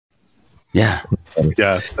Yeah.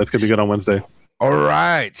 Yeah, that's going to be good on Wednesday. All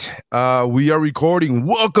right. We are recording.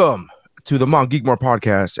 Welcome to the Mount Geekmore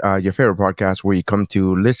podcast, your favorite podcast where you come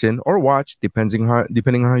to listen or watch, depending on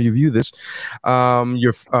how you view this.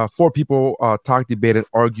 Your four people talk, debate, and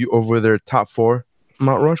argue over their top four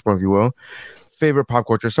Mount Rushmore, if you will, favorite pop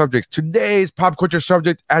culture subjects. Today's pop culture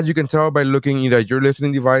subject, as you can tell by looking either at your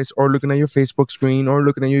listening device or looking at your Facebook screen or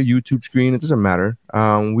looking at your YouTube screen, it doesn't matter.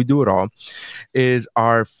 We do it all. Is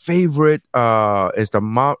our favorite is the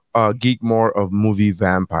Mount Geekmore of movie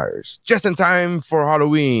vampires. Just in time for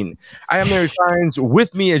Halloween. I am Mary Shines.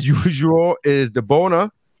 With me, as usual, is Debona.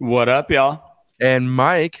 What up, y'all? And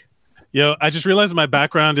Mike. Yo, I just realized my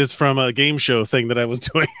background is from a game show thing that I was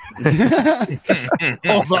doing.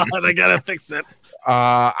 Hold on, I gotta fix it.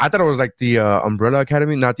 I thought it was like the Umbrella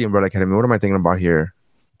Academy, not the Umbrella Academy. What am I thinking about here?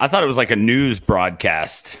 I thought it was like a news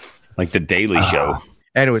broadcast, like the Daily Show.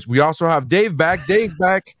 Anyways, we also have Dave back. Dave's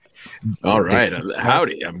back. All right,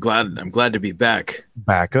 howdy. I'm glad to be back.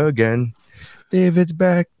 Back again. David's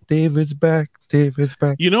back. David's back. David's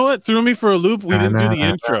back. You know what threw me for a loop? We didn't do the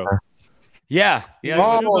intro. Yeah.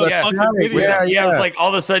 Oh, yeah. It was like all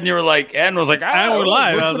of a sudden you were like, and was like, we're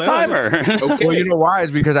live. Where's the timer? Okay. Well, you know why?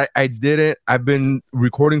 It's because I've been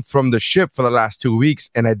recording from the ship for the last 2 weeks,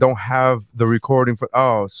 and I don't have the recording for.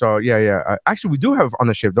 Oh, so yeah. Actually, we do have on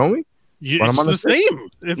the ship, don't we? It's the same.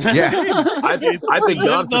 Yeah. I've been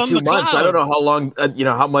gone for 2 months. I don't know how long,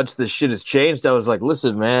 how much this shit has changed. I was like,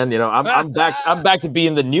 listen, man, I'm back. I'm back to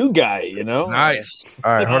being the new guy. Nice.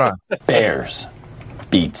 All right, hold on. Bears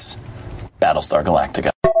beats Battlestar Galactica.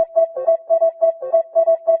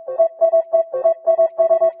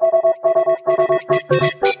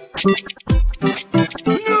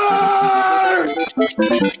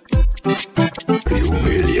 You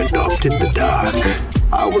really adopted the dark.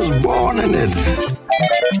 I was born in it.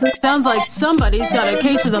 Sounds like somebody's got a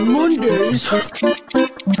case of the Mondays.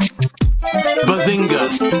 Bazinga.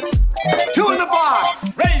 Two in the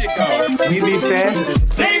box. Ready to go. We be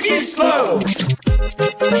fast. They be slow.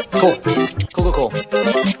 Cool.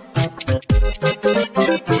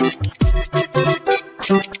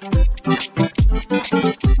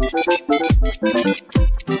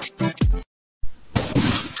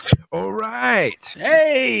 All right.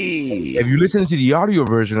 Hey. If you listen to the audio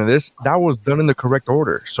version of this, that was done in the correct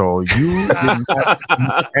order. So you did not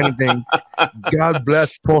miss anything. God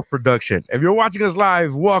bless post-production. If you're watching us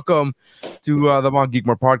live, welcome to the Mount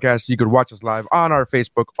Geekmore podcast. You could watch us live on our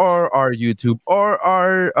Facebook or our YouTube or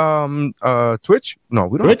our Twitch. No,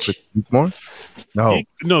 we don't have Twitch Geekmore.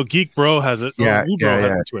 No. Geek Bro has it. Yeah,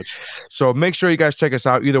 has a Twitch. So make sure you guys check us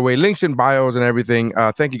out. Either way, links in bios and everything.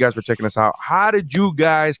 Thank you guys for checking us out. How did you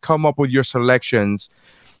guys come up with your selections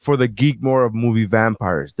for the Geekmore of movie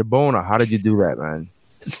vampires? Debona, how did you do that, man?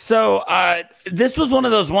 So this was one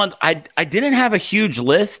of those ones. I didn't have a huge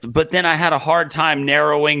list, but then I had a hard time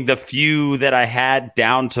narrowing the few that I had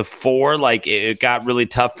down to four. Like it got really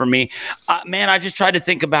tough for me. Man, I just tried to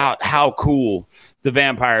think about how cool the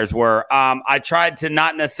vampires were. I tried to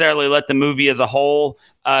not necessarily let the movie as a whole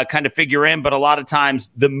kind of figure in, but a lot of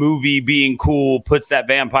times the movie being cool puts that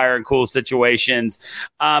vampire in cool situations.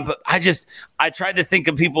 But I tried to think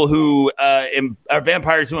of people who are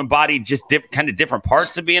vampires who embody just kind of different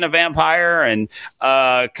parts of being a vampire and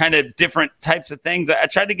kind of different types of things. I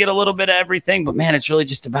tried to get a little bit of everything, but man, it's really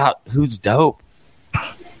just about who's dope.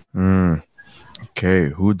 Okay,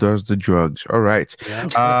 who does the drugs? All right.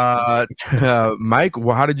 Yeah. Mike,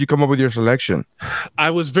 how did you come up with your selection? I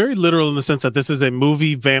was very literal in the sense that this is a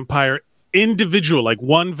movie vampire individual, like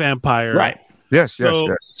one vampire. Right. Yes.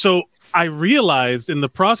 So I realized in the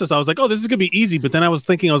process, I was like, oh, this is going to be easy. But then I was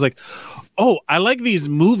like, oh, I like these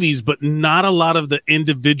movies, but not a lot of the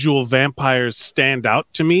individual vampires stand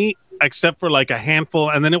out to me, except for like a handful.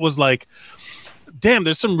 And then it was like, damn,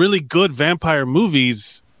 there's some really good vampire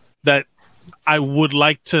movies that I would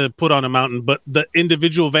like to put on a mountain, but the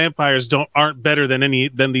individual vampires aren't better than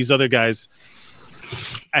these other guys.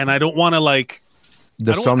 And I don't want to like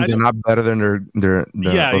The sums are not better than their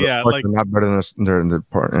like not better than their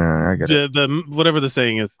part. I get it. The whatever the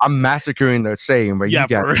saying is. I'm massacring the saying, but you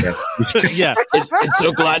got it. Yeah, it's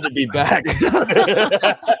so glad to be back.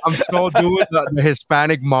 I'm still doing the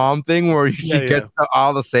Hispanic mom thing where she gets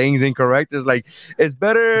all the sayings incorrect. It's like it's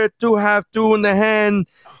better to have two in the hand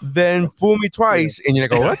than fool me twice, and you're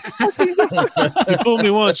like, what? You fool me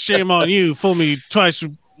once, shame on you. Fool me twice.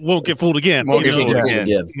 Won't get fooled again.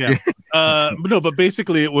 Yeah. But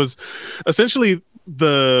basically it was essentially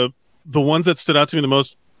the ones that stood out to me the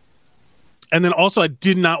most. And then also I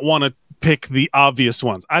did not want to pick the obvious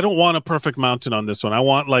ones. I don't want a perfect mountain on this one. I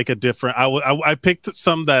want like a different, I picked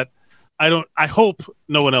some that I hope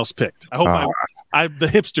no one else picked. I hope I'm the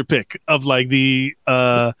hipster pick of like the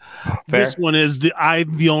this one is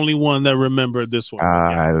I'm the only one that remembered this one.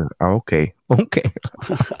 Okay. Okay.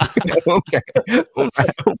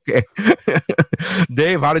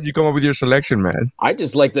 Dave, how did you come up with your selection, man? I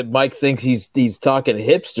just like that Mike thinks he's talking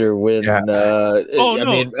hipster when I'm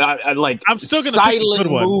still gonna pick a good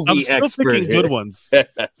one. I'm still picking good ones.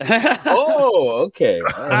 Oh, okay.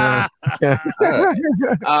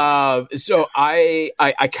 So I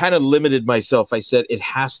kind of limited myself. I said it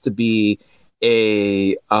has to be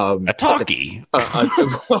a talkie.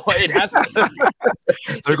 It has to.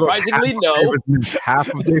 Surprisingly, no.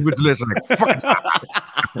 Half of David's list. Like, fuck.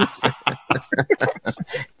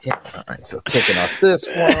 All right, so taking off this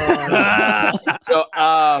one. So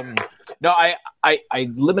no, I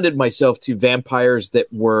limited myself to vampires that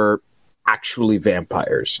were actually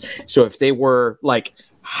vampires. So if they were like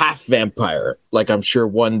half vampire, like I'm sure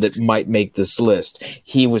one that might make this list,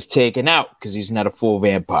 he was taken out because he's not a full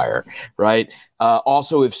vampire, right?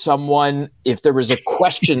 Also, if there was a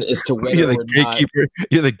question as to whether you're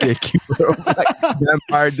the gatekeeper of like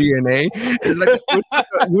vampire DNA. It's like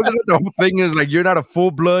wasn't it the whole thing is like you're not a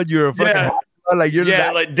full blood, you're a fucking like you're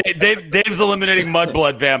like Dave's eliminating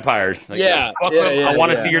mudblood vampires. Like, I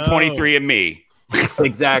want to see your 23andMe.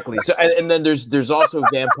 Exactly. So and then there's also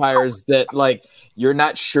vampires that like you're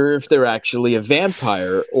not sure if they're actually a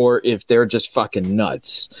vampire or if they're just fucking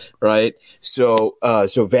nuts, right? So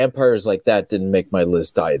vampires like that didn't make my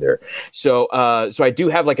list either. So I do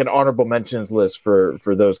have like an honorable mentions list for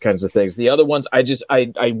those kinds of things. The other ones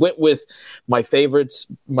I went with my favorites.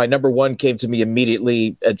 My number one came to me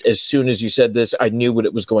immediately as soon as you said this. I knew what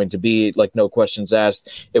it was going to be, like no questions asked.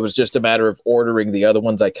 It was just a matter of ordering the other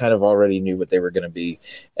ones. I kind of already knew what they were going to be,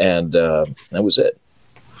 and that was it.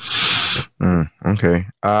 Okay.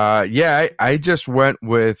 I just went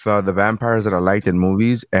with the vampires that I liked in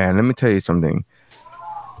movies, and let me tell you something.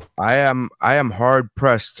 I am hard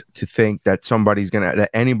pressed to think that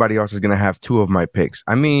anybody else is gonna have two of my picks.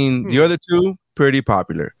 I mean, the other two pretty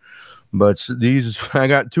popular, but these I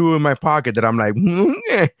got two in my pocket that I'm like,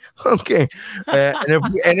 okay.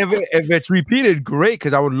 If it's repeated, great,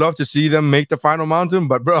 because I would love to see them make the final mountain.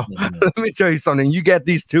 But bro, let me tell you something. You get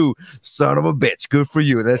these two, son of a bitch. Good for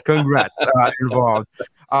you. That's congrats involved.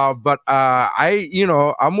 But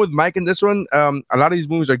I'm with Mike in this one. A lot of these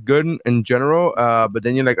movies are good in general. But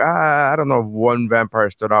then you're like, I don't know if one vampire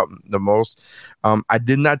stood out the most. I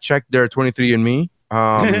did not check their 23andMe. So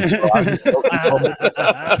I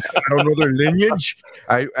don't know their lineage.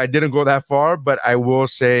 I didn't go that far, but I will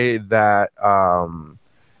say that I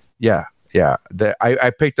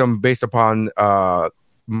picked them based upon a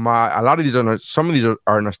lot of these some of these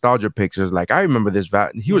are nostalgia picks. It's like I remember this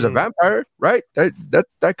he was a vampire, right? That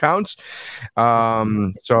counts.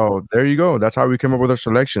 So there you go. That's how we came up with our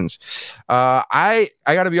selections. I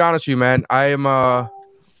gotta be honest with you, man. I am what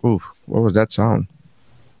was that sound?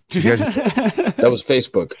 That was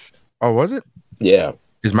Facebook. Oh, was it? Yeah.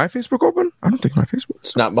 Is my Facebook open? I don't think my Facebook.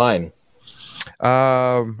 It's not mine.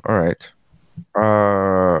 All right.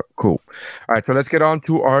 Cool. All right. So let's get on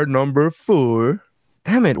to our number 4.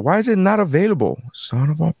 Damn it! Why is it not available? Son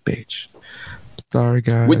of a bitch. Sorry,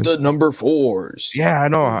 guys. With the number 4s. Yeah, I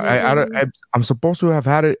know. I'm supposed to have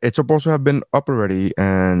had it. It's supposed to have been up already,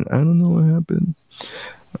 and I don't know what happened.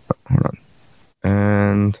 Hold on.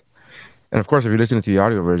 And of course, if you're listening to the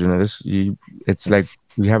audio version of this, it's like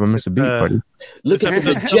we haven't missed a beat, buddy. Look at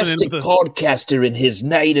the majestic podcaster in his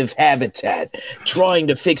native habitat, trying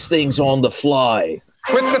to fix things on the fly.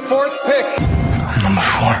 With the 4th pick. Number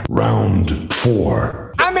 4. Round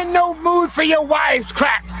 4. I'm in no mood for your wives'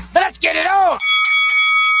 crap. Let's get it on.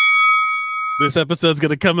 This episode's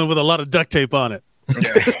going to come in with a lot of duct tape on it.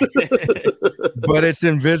 But it's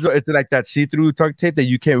invisible. It's like that see-through duct tape that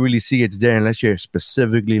you can't really see it's there unless you're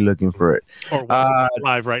specifically looking for it. Or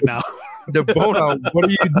live right now. The Bona, what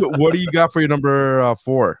do you got for your number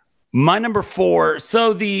 4? My number 4.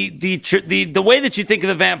 So the way that you think of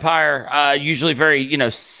the vampire, usually very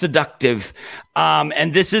seductive,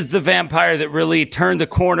 and this is the vampire that really turned the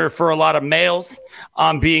corner for a lot of males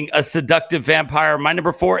on being a seductive vampire. My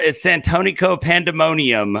number 4 is Santonico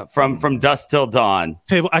Pandemonium from Dusk Till Dawn.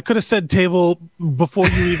 Table. I could have said table before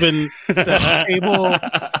you even said table.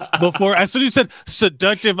 Before as soon as you said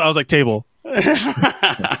seductive, I was like table.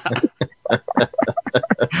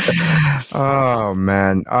 Oh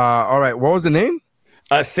man! All right, what was the name?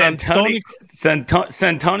 Santonico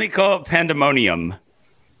Pandemonium.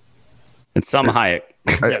 It's Salma Hayek.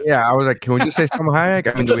 Yeah, I was like, can we just say Salma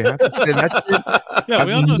Hayek? I mean, do we have to say that shit? Yeah,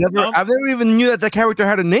 we all know. I've never even knew that character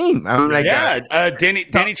had a name. I'm like, Danny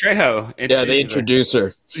Trejo. Yeah, they introduce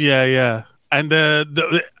her. Yeah. And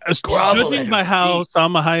the judging by how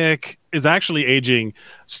Salma Hayek is actually aging,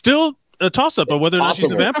 still a toss-up of whether or not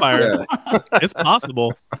she's a vampire. It's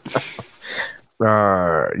possible.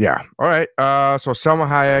 Yeah. All right. So Salma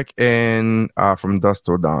Hayek in From Dusk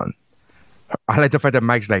Till Dawn. I like the fact that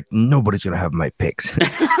Mike's like, nobody's gonna have my picks.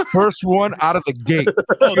 First one out of the gate.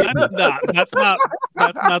 Oh, that's not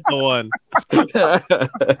the one.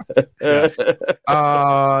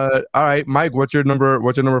 All right, Mike. What's your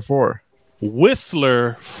number 4?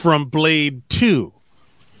 Whistler from Blade 2.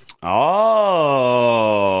 Oh,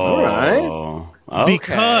 all right. Okay.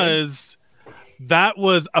 Because that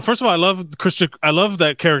was first of all, I love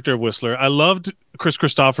that character of Whistler. I loved Chris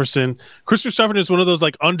Christopherson. Chris Christopherson is one of those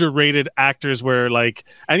like underrated actors where like,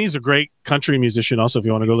 and he's a great country musician. Also, if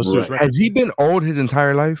you want to go listen to his record. Has he been old his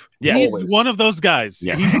entire life? Yeah, he's one of those guys.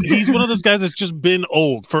 Yeah. He's one of those guys that's just been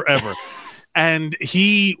old forever. And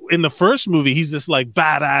he, in the first movie, he's this like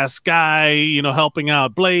badass guy, helping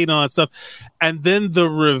out Blade and all that stuff. And then the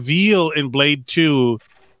reveal in Blade 2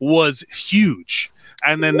 was huge.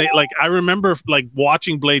 And then I remember like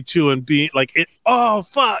watching Blade 2 and being like, oh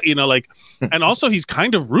fuck, and also he's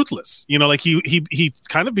kind of ruthless, like he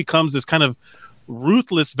kind of becomes this kind of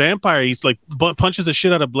ruthless vampire. He's like punches the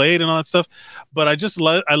shit out of Blade and all that stuff. But I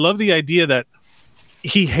love the idea that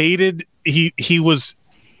he was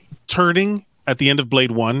turning at the end of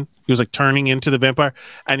Blade 1. He was like turning into the vampire,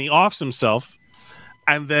 and he offs himself,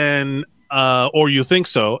 and then or you think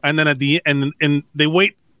so, and then at the end, and they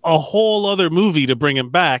wait a whole other movie to bring him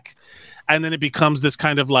back, and then it becomes this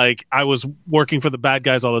kind of like, I was working for the bad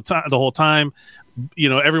guys all the whole time.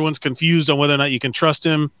 Everyone's confused on whether or not you can trust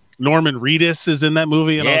him. Norman Reedus is in that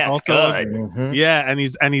movie, and yeah, and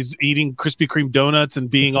he's eating Krispy Kreme donuts and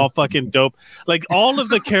being all fucking dope. Like all of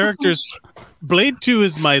the characters. Blade 2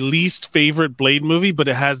 is my least favorite Blade movie, but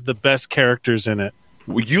it has the best characters in it.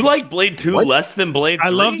 You like Blade 2 less than Blade 3? I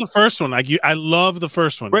love the first one. I love the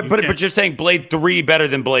first one. Right, but you're saying Blade 3 better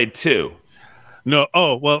than Blade 2. No.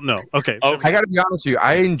 Oh, well, no. Okay. I got to be honest with you.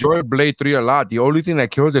 I enjoy Blade 3 a lot. The only thing that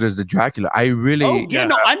kills it is the Dracula. I really... Oh, yeah,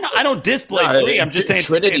 no, I don't diss Blade 3. I'm just saying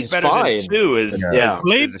Trinity's better fine.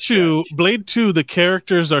 than 2 Blade 2, the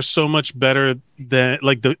characters are so much better than...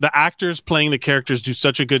 Like, the actors playing the characters do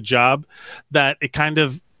such a good job that it kind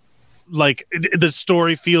of... Like, the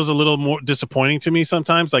story feels a little more disappointing to me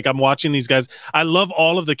sometimes. Like, I'm watching these guys. I love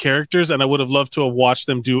all of the characters, and I would have loved to have watched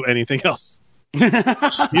them do anything else. You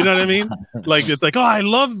know what I mean? Like, it's like, oh, I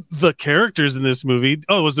love the characters in this movie.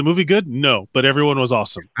 Oh, was the movie good? No, but everyone was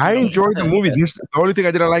awesome. I enjoyed the movie. The only thing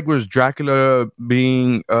I didn't like was Dracula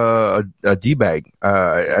being a D-bag.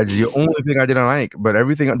 The only thing I didn't like, but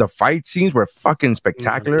everything, the fight scenes were fucking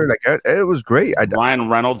spectacular. Like, it was great. Ryan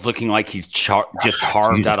Reynolds looking like he's just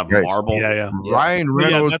carved out of marble. Yeah.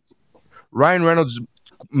 Ryan Reynolds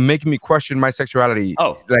making me question my sexuality.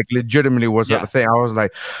 Oh, like legitimately was the thing. I was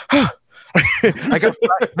like, I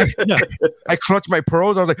clutched my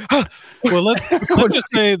pearls. I was like, well, let's just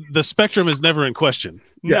say the spectrum is never in question.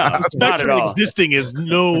 Yeah, the spectrum existing is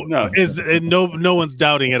no one's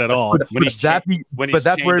doubting it at all. But that's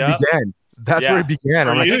where it began. That's where it began.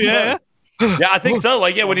 I'm like, yeah, I think so.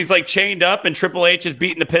 Like, when he's like chained up and Triple H is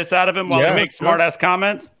beating the piss out of him while he makes smart ass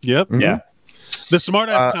comments. Yep. Mm-hmm. Yeah. The smart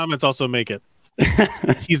ass comments also make it.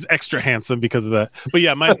 He's extra handsome because of that. But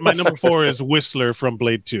yeah, my number 4 is Whistler from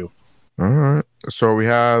Blade 2. All right. So we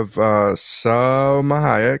have Salma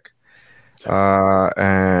Hayek,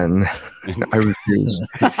 and I refuse.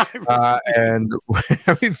 And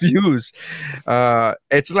I refuse.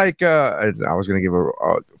 It's like I was gonna give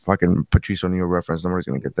a fucking Patrice O'Neal reference. Nobody's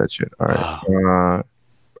gonna get that shit. All right.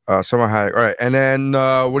 Salma Hayek. All right. And then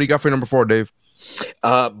what do you got for number 4, Dave?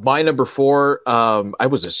 My number 4, I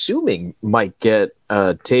was assuming might get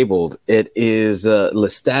tabled. It is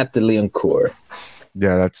Lestat de Liancourt.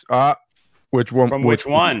 Yeah, that's which one? From which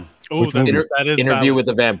one? Oh, that is Interview valid. with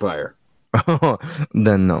the Vampire.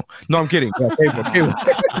 Then no, I'm kidding. Table.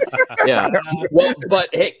 Yeah. Well, but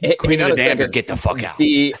hey, Queen of the Damned, get the fuck out.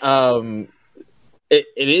 The it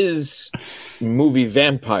is movie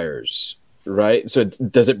vampires, right? So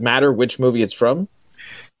does it matter which movie it's from?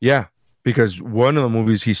 Yeah, because one of the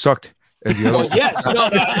movies he sucked. Well, yes.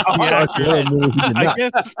 No. I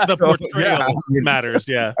guess the portrayal matters.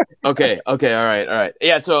 Yeah. Okay. All right.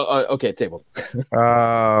 Yeah. So okay, table.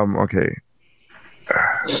 Okay.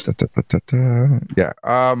 Yeah.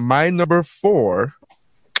 My number 4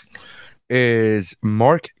 is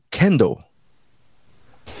Mark Kendall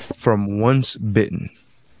from Once Bitten.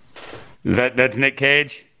 That's Nick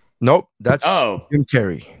Cage? Nope, that's Oh. Jim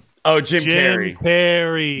Carrey. Oh, Jim Carrey.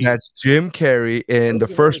 Carrey. That's Jim Carrey in the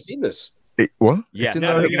I've first. seen this. What? Yes, It's in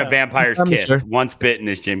I'm the- thinking of Vampire's Family Kiss. Share. Once Bitten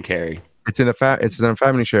is Jim Carrey. It's in a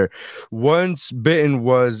Family Share. Once Bitten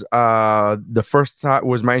was the first time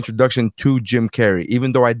was my introduction to Jim Carrey,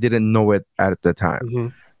 even though I didn't know it at the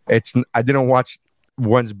time. Mhm. I didn't watch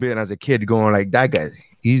Once Bitten as a kid going like that guy.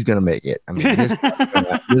 He's gonna make it. I mean,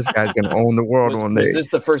 this guy's gonna own the world one day. Was this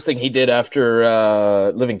the first thing he did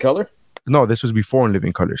after Living Color? No, this was before In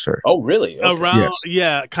Living Color, sir. Oh, really? Okay. Around, Yes.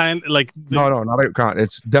 yeah, kind of like No, not a count.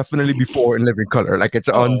 It's definitely before In Living Color. Like it's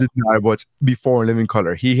undeniable. It's before In Living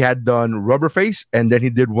Color. He had done Rubber Face, and then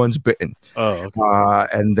he did Once Bitten. Oh, okay.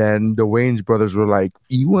 And then the Wayans brothers were like,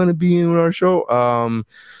 "You want to be in our show?"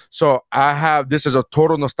 So I have this is a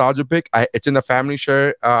total nostalgia pick. It's in the Family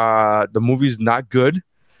Share. The movie's not good,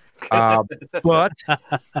 but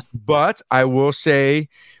I will say,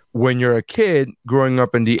 when you're a kid growing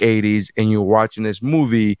up in the 80s and you're watching this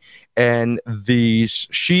movie and he is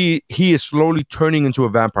slowly turning into a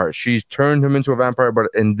vampire. She's turned him into a vampire, but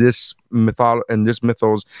in this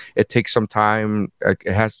mythos, it takes some time.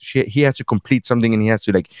 He has to complete something, and he has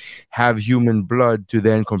to like have human blood to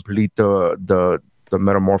then complete the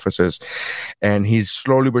metamorphosis. And he's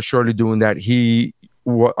slowly but surely doing that.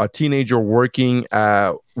 A teenager working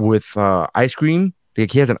with ice cream.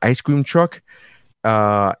 Like he has an ice cream truck.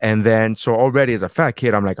 And then so already as a fat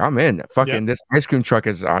kid, I'm like, I'm in. Fucking this ice cream truck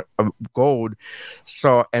is gold.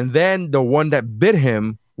 So, and then the one that bit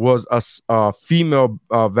him was a female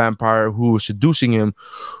vampire who was seducing him,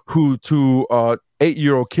 who to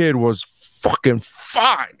 8-year-old kid was fucking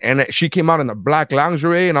fine. And she came out in a black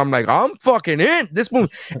lingerie, and I'm like, I'm fucking in this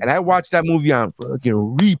movie. And I watched that movie on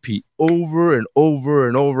fucking repeat over and over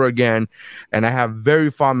and over again. And I have very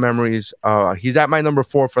fond memories. He's at my number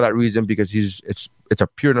 4 for that reason, because it's a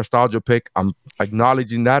pure nostalgia pick. I'm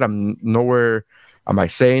acknowledging that. I'm nowhere am I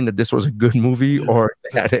saying that this was a good movie or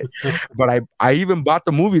but I even bought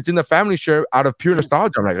the movie. It's in the Family Share out of pure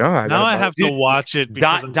nostalgia. I'm like, now I have to watch it.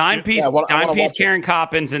 Dime Piece Karen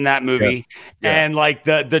Coppin's in that movie. Yeah. And like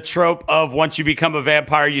the trope of once you become a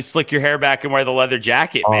vampire, you slick your hair back and wear the leather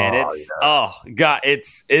jacket, man. Is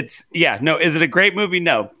it a great movie?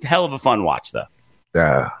 No. Hell of a fun watch though.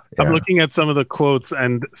 Yeah. I'm looking at some of the quotes,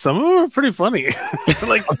 and some of them are pretty funny.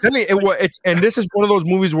 Like I'm telling you, and this is one of those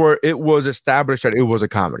movies where it was established that it was a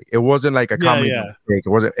comedy. It wasn't like a comedy. Yeah.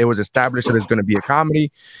 It was established that it's going to be a comedy.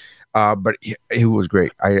 But it was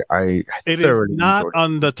great. It is not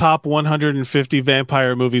on the top 150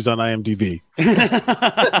 vampire movies on IMDb.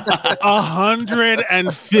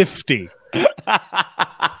 150.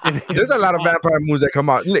 There's a lot of vampire movies that come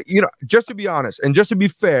out. You know, just to be honest and just to be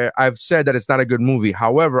fair, I've said that it's not a good movie.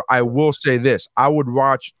 However, I will say this: I would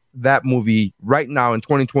watch that movie right now in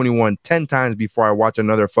 2021 10 times before I watch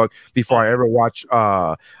before I ever watch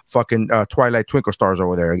Twilight Twinkle Stars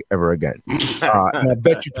over there ever again. And I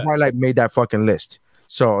bet you Twilight made that fucking list.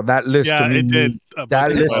 So that list to me,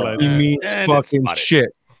 that list to me means fucking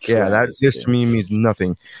shit. Yeah, that list to me means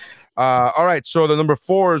nothing. All right, so the number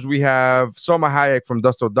 4s we have Salma Hayek from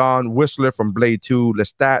Dusk Till Dawn, Whistler from Blade 2,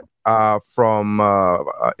 Lestat from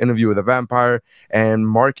Interview with a Vampire, and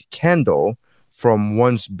Mark Kendall from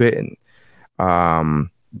Once Bitten.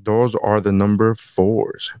 Those are the number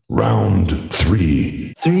 4s. Round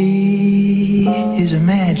 3. 3 is a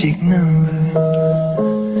magic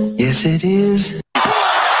number. Yes, it is.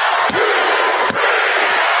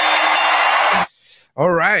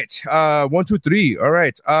 All right. 1, 2, 3. All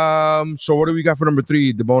right. So what do we got for number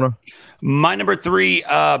 3, Debona? My number 3,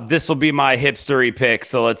 this will be my hipstery pick.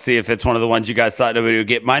 So let's see if it's one of the ones you guys thought nobody would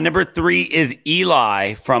get. My number 3 is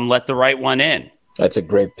Eli from Let the Right One In. That's a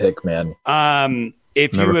great pick, man.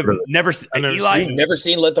 If you have never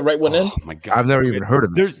seen Let the Right One In, oh my god, I've never even heard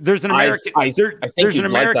of this. There's an American there's an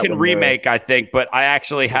American remake, I think, but I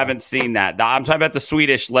actually haven't seen that. I'm talking about the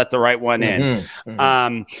Swedish Let the Right One In.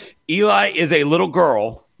 Eli is a little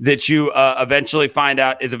girl that you eventually find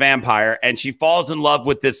out is a vampire, and she falls in love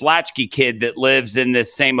with this latchkey kid that lives in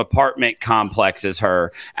this same apartment complex as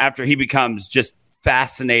her after he becomes just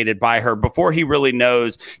fascinated by her before he really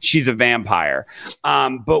knows she's a vampire.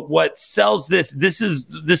 But what sells this is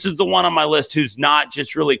the one on my list who's not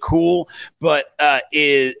just really cool, but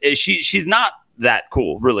she's not that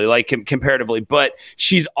cool really, like comparatively, but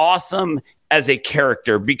she's awesome as a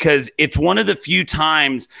character because it's one of the few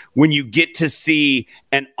times when you get to see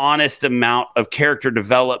an honest amount of character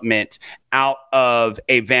development out of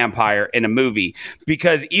a vampire in a movie.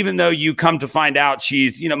 Because even though you come to find out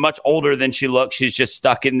she's, much older than she looks, she's just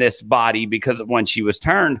stuck in this body because of when she was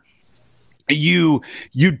turned. you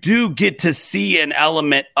do get to see an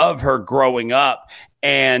element of her growing up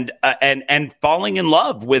and falling in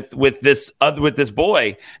love with this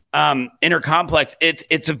boy. Inner Complex.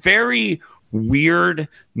 It's a very weird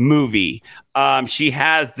movie. She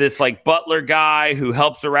has this like butler guy who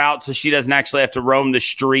helps her out so she doesn't actually have to roam the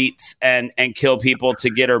streets and kill people to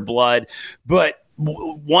get her blood. But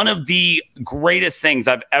one of the greatest things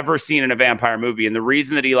I've ever seen in a vampire movie, and the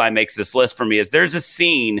reason that Eli makes this list for me, is there's a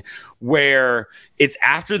scene where it's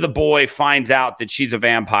after the boy finds out that she's a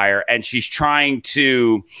vampire and she's trying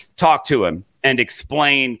to talk to him and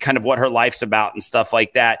explain kind of what her life's about and stuff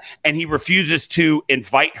like that. And he refuses to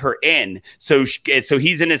invite her in. So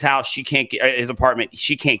he's in his house. She can't get his apartment.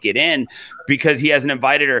 She can't get in because he hasn't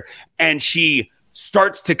invited her. And she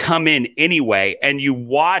starts to come in anyway, and you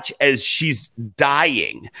watch as she's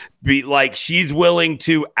dying, be like she's willing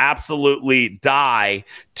to absolutely die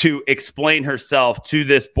to explain herself to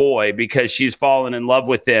this boy because she's fallen in love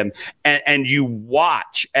with him, and you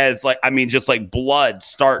watch as just blood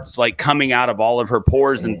starts like coming out of all of her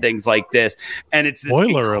pores and things like this, and it's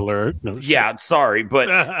spoiler alert. No, yeah, sorry,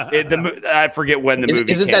 but I forget when the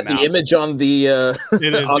movie isn't came that the out. image on the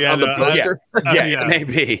on the poster? Yeah,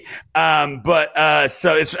 maybe.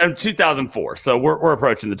 So it's 2004. So we're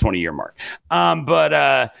approaching the 20-year mark.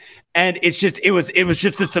 And it's just it was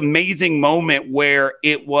just this amazing moment where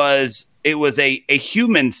it was a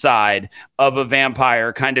human side of a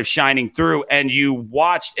vampire kind of shining through, and you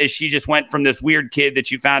watched as she just went from this weird kid that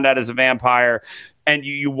you found out as a vampire. And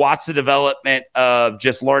you watch the development of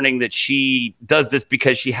just learning that she does this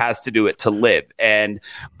because she has to do it to live. And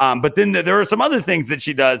but then there are some other things that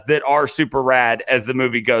she does that are super rad as the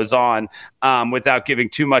movie goes on, without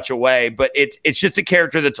giving too much away. But it's just a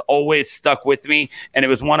character that's always stuck with me. And it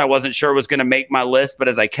was one I wasn't sure was going to make my list. But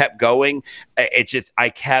as I kept going,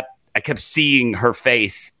 I kept seeing her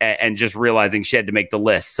face and just realizing she had to make the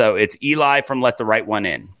list. So it's Eli from Let the Right One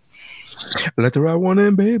In. Let the right one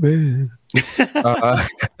in, baby.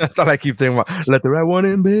 That's all I keep thinking about. Let the right one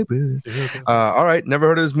in, baby. All right, never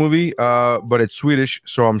heard of this movie, but it's Swedish,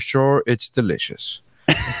 so I'm sure it's delicious.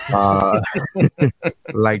 Like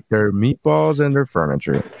their meatballs and their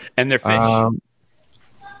furniture and their fish.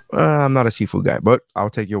 I'm not a seafood guy, but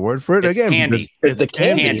I'll take your word for it. It's again. Candy. It's the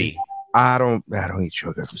candy. I don't eat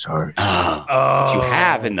sugar. I'm sorry. But you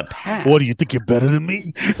have in the past. What do you think you're better than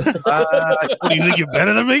me? What do you think you're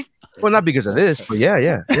better than me? Well, not because of this, but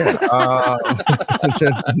yeah.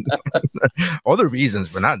 Other reasons,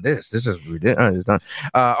 but not this. This is ridiculous. It's not.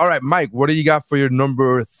 All right, Mike, what do you got for your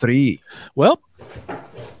number 3? Well,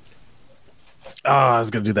 I was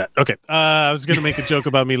going to do that. Okay. I was going to make a joke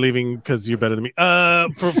about me leaving because you're better than me.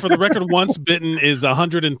 For the record, Once Bitten is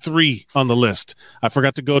 103 on the list. I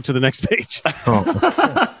forgot to go to the next page.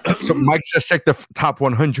 Oh. So Mike just checked the top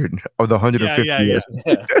 100 of the 150 years.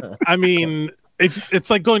 Yeah. I mean, if it's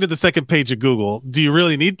like going to the second page of Google. Do you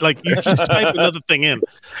really need you just type another thing in?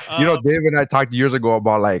 Dave and I talked years ago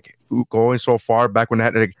about going so far back when I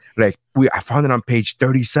had I found it on page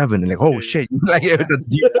 37 and oh shit, it was a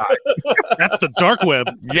deep dive. That's the dark web.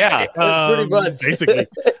 Yeah, pretty much. Basically.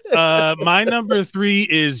 My number 3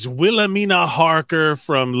 is Wilhelmina Harker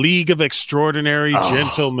from League of Extraordinary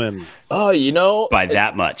Gentlemen. Oh, by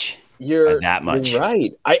that much. You're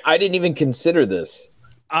right. I didn't even consider this.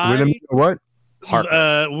 Wilhelmina what?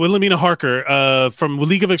 Wilhelmina Harker from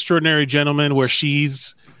League of Extraordinary Gentlemen, where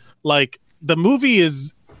she's the movie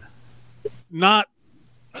is not,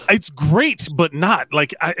 it's great, but not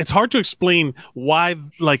it's hard to explain why.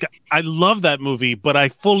 I love that movie, but I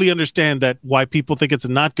fully understand why people think it's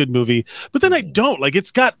a not good movie. But then I don't.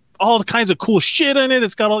 It's got all kinds of cool shit in it.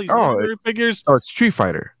 It's got all these figures. Oh, it's Street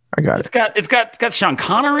Fighter. I got it. It's got Sean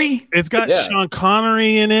Connery. It's got Sean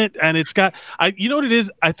Connery in it, and it's got you know what it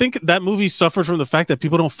is? I think that movie suffered from the fact that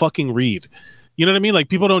people don't fucking read. You know what I mean?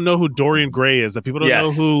 People don't know who Dorian Gray is. That people don't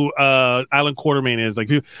know who Alan Quartermain is.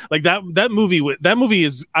 That movie. That movie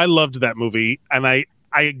is. I loved that movie, and I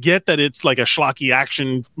get that it's a schlocky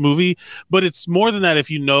action movie, but it's more than that if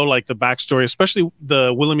you know the backstory, especially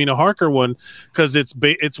the Wilhelmina Harker one, because it's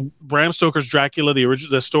Bram Stoker's Dracula,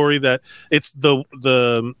 the story that it's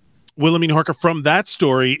the Wilhelmina Harker from that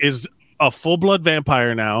story is a full-blood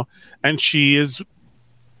vampire now, and she is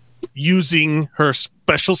using her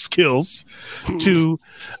special skills to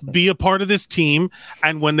be a part of this team.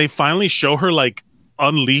 And when they finally show her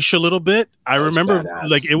unleash a little bit, I remember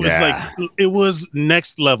it was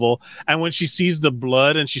next level. And when she sees the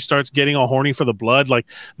blood and she starts getting all horny for the blood,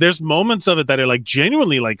 there's moments of it that are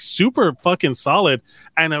genuinely super fucking solid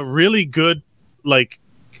and a really good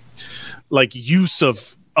use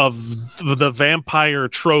of the vampire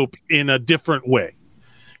trope in a different way.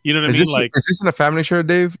 You know what I mean? Like, is this in a family show,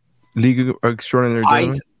 Dave? League of Extraordinary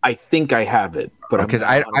Gentlemen? I think I have it, but because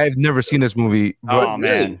I've never seen this movie. Oh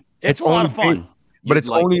man, it's a lot of fun. But it's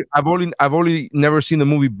I've only never seen the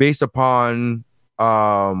movie based upon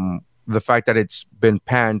the fact that it's been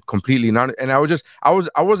panned completely. And I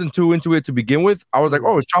wasn't too into it to begin with. I was like,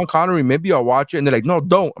 oh, it's Sean Connery. Maybe I'll watch it. And they're like, no,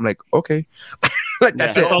 don't. I'm like, okay. Like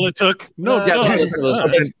that's all it took.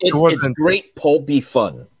 It's great pulpy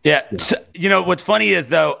fun. Yeah. So, you know, what's funny is,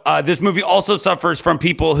 though, this movie also suffers from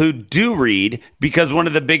people who do read, because one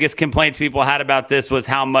of the biggest complaints people had about this was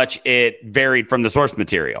how much it varied from the source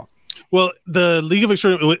material. Well, the League of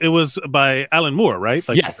Extraordinary, it was by Alan Moore, right?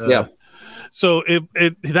 Like, yes. Yeah. So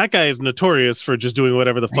that guy is notorious for just doing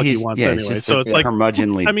whatever the fuck he wants anyway. So it's like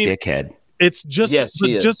curmudgeonly dickhead. It's just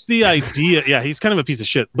just the idea. Yeah, he's kind of a piece of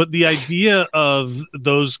shit. But the idea of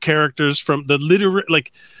those characters from the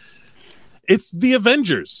like, it's the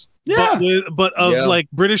Avengers. Yeah, but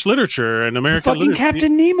like British literature and American fucking literature.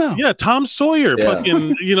 Captain Nemo. Yeah, Tom Sawyer. Yeah.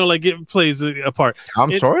 Fucking, like it plays a part.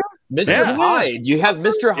 Tom Sawyer. Mr. Hyde. You have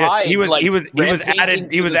Mr. Hyde. He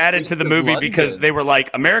was added to the movie because they were like,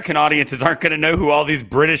 American audiences aren't going to know who all these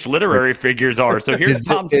British literary figures are. So here's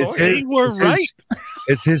Tom Sawyer. They were right.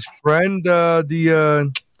 It's his friend,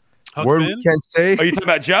 the word we can't say. Are you talking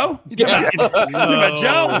about Joe? You talking about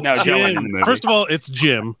Joe? No, Jim. Joe wasn't in the movie. First of all, it's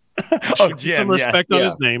Jim. Oh, Jim. Some respect on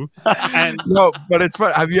his name. And no, but it's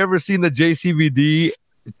fun. Have you ever seen the JCVD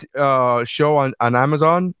show on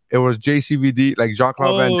Amazon? It was JCVD, like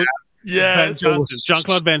Jean-Claude Van Damme. Yeah,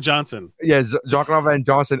 Jean-Claude Van Johnson. Yeah, Jean-Claude Van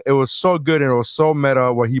Johnson. It was so good and it was so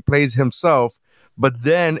meta where he plays himself, but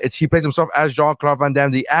then he plays himself as Jean-Claude Van Damme,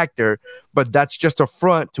 the actor, but that's just a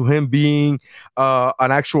front to him being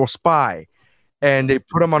an actual spy. And they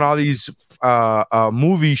put him on all these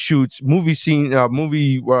movie shoots, movie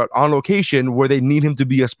on location where they need him to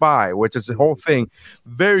be a spy, which is the whole thing.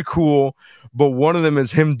 Very cool. But one of them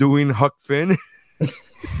is him doing Huck Finn.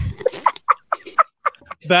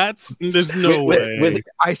 There's no way.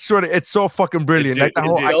 I swear it's so fucking brilliant. Like the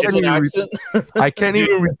whole, I can't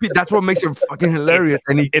even repeat. That's what makes it fucking hilarious.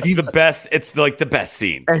 And it's the best. It's like the best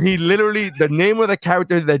scene. And he literally, the name of the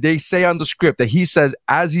character that they say on the script that he says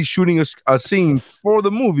as he's shooting a scene for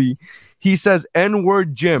the movie, he says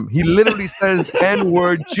N-word Jim. He literally says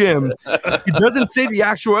N-word Jim. He doesn't say the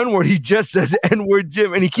actual N-word. He just says N-word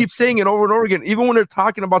Jim. And he keeps saying it over and over again. Even when they're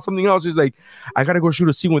talking about something else, he's like, I got to go shoot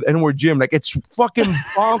a scene with N-word Jim. Like, it's fucking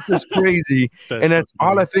bonkers crazy. And that's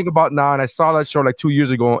all I think about now. And I saw that show like 2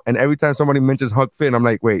 years ago. And every time somebody mentions Huck Finn, I'm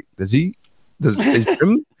like, wait,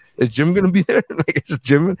 is Jim going to be there? Like, it's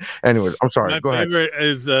Jim. Anyways, I'm sorry. Go ahead. My favorite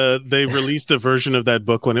is they released a version of that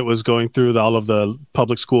book when it was going through all of the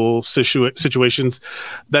public school situations.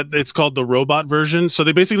 That it's called the robot version. So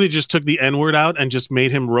they basically just took the N-word out and just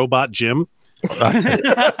made him Robot Jim. So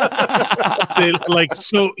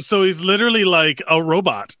he's literally like a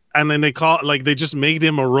robot, and then they just made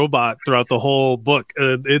him a robot throughout the whole book.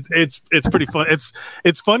 It's pretty fun.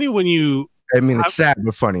 It's funny when you. I mean, it's sad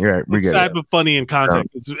but funny, right? It's sad but funny in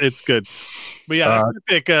context. It's good. But yeah, let's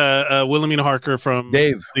pick Wilhelmina Harker from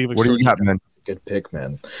Dave. What do you got, man? Good pick,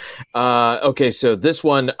 man. Okay, so this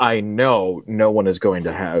one I know no one is going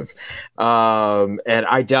to have, and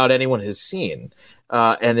I doubt anyone has seen.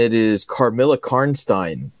 And it is Carmilla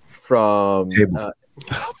Karnstein from. A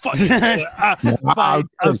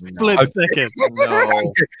split second.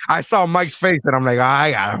 No. I saw Mike's face and I'm like,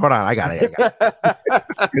 I got it.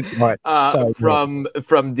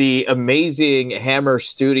 From the amazing Hammer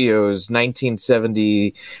Studios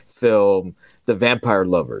 1970 film, The Vampire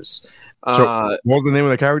Lovers. So, what was the name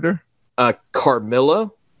of the character? Carmilla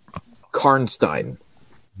Karnstein.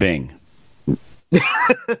 Bing.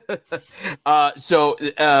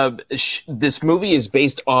 This movie is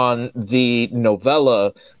based on the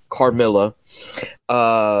novella Carmilla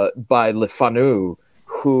by Le Fanu,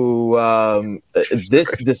 who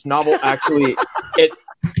this novel actually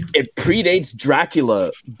it predates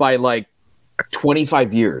Dracula by like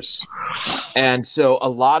 25 years, and so a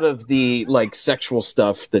lot of the like sexual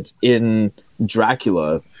stuff that's in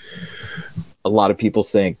Dracula, a lot of people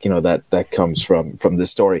think, that comes from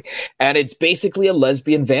this story, and it's basically a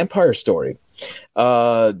lesbian vampire story.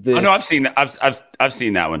 Oh no, I've seen that. I've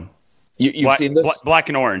seen that one. You've seen this? Black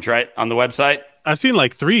and Orange, right, on the website. I've seen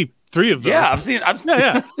like three of those. Yeah, I've seen.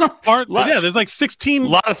 Yeah. There's like 16. A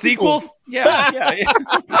lot of sequels. Yeah. Yeah.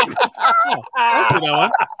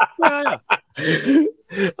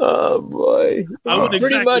 Oh boy! I would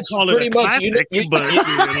exactly call it a classic, but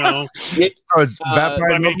it's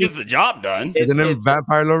Vampire Lovers. It gets the job done. Isn't it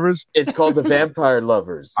Vampire Lovers? It's called The Vampire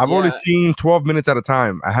Lovers. I've only seen 12 minutes at a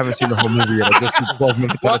time. I haven't seen the whole movie yet. I just see 12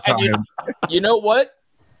 minutes at a time. You know what?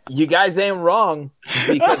 You guys ain't wrong,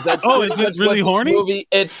 because that's Oh, pretty is it much really what this horny? movie.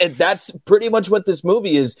 That's pretty much what this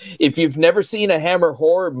movie is. If you've never seen a Hammer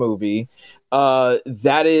horror movie,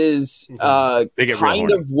 that is They get real kind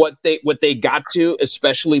horny. of what they got to,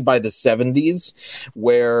 especially by the 70s,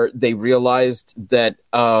 where they realized that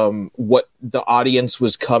what the audience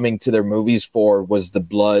was coming to their movies for was the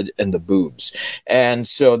blood and the boobs, and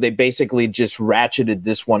so they basically just ratcheted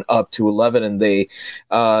this one up to 11, and they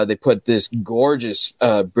put this gorgeous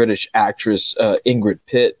British actress Ingrid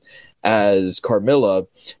Pitt as Carmilla,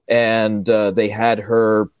 and they had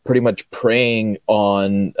her pretty much preying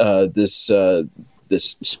on this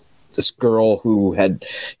girl who had,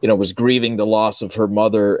 was grieving the loss of her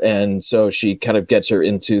mother, and so she kind of gets her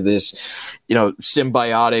into this,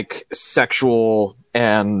 symbiotic sexual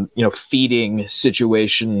and feeding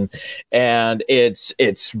situation, and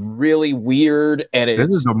it's really weird, and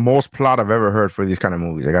This is the most plot I've ever heard for these kind of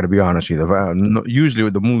movies. I got to be honest with you. Usually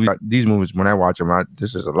with these movies, when I watch them,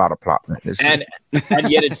 this is a lot of plot, man. And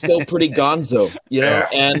yet it's still pretty gonzo, Yeah.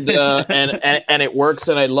 and it works,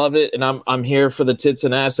 and I love it, and I'm here for the tits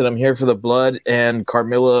and ass, and I'm here for the blood, and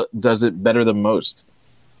Carmilla does it better than most.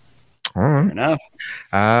 All right. Fair enough.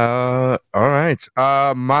 All right.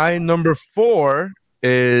 My number 4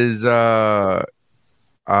 is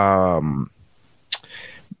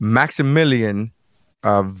Maximilian,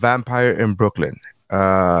 Vampire in Brooklyn.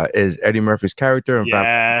 Is Eddie Murphy's character in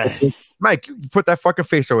Vampire. Yes. Mike, you put that fucking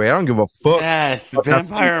face away. I don't give a fuck. Yes.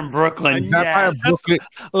 Vampire in Brooklyn. Vampire in Yes. Brooklyn.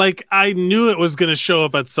 Like, I knew it was going to show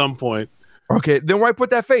up at some point. Okay, then why put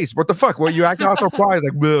that face? What the fuck? Well, you acting all surprised,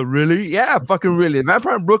 like, "Well, really? Yeah, fucking really.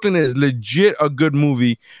 Vampire in Brooklyn is legit a good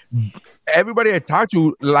movie. Everybody I talk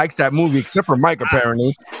to likes that movie, except for Mike,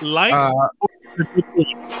 apparently. Likes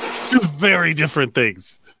two very different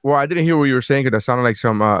things. Well, I didn't hear what you were saying because that sounded like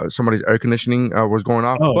somebody's air conditioning was going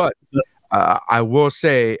off. Oh. But I will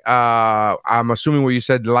say, I'm assuming what you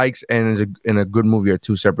said, likes and in a good movie are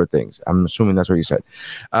two separate things. I'm assuming that's what you said.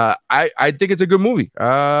 I think it's a good movie.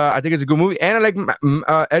 I think it's a good movie, and I like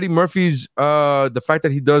Eddie Murphy's the fact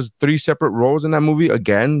that he does 3 separate roles in that movie.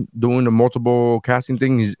 Again, doing the multiple casting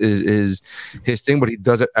thing is his thing, but he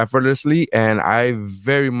does it effortlessly. And I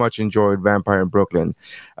very much enjoyed Vampire in Brooklyn,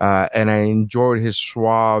 and I enjoyed his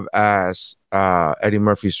suave ass. Eddie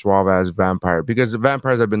Murphy's suave as vampire, because the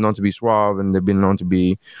vampires have been known to be suave and they've been known to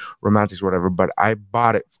be romantic, whatever. But I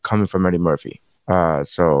bought it coming from Eddie Murphy,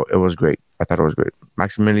 so it was great. I thought it was great.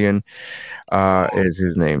 Maximilian is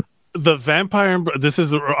his name. The Vampire. This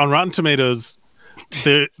is on Rotten Tomatoes.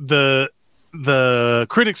 The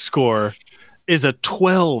critic score is a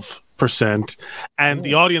 12%, and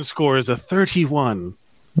the audience score is a 31.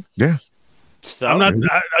 Yeah. So I'm not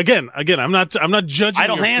I'm not judging.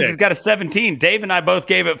 Idle your Hands pick. has got a 17. Dave and I both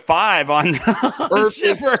gave it 5 on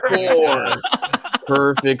Perfect score.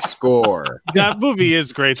 Perfect score. That movie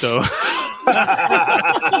is great though.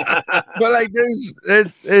 But like, it's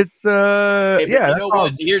Hey, but yeah. you know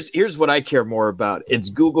what? Here's what I care more about. Its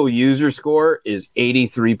Google user score is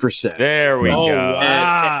 83%. There we Oh, go.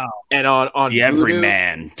 wow. And on The Voodoo,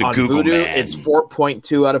 everyman, the on Google Voodoo, man. it's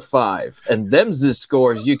 4.2 out of 5. And them's the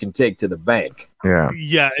scores you can take to the bank. Yeah.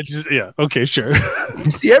 Yeah, it's just, yeah. Okay, sure.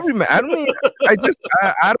 You see, every man. I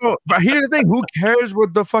don't. But here's the thing: who cares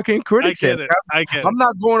what the fucking I critics say? get it. I get I'm it.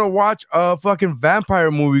 not going to watch a fucking vampire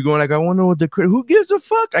movie going like, I wonder what the critic. Who gives a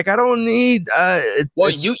fuck? Like, I don't need. Well,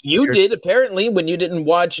 you did apparently when you didn't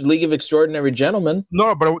watch League of Extraordinary Gentlemen.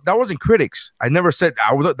 No, but that wasn't critics. I never said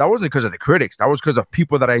that wasn't because of the critics. That was because of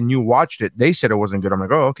people that I knew watched it. They said it wasn't good. I'm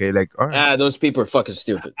like, oh, okay, like, all right. Those people are fucking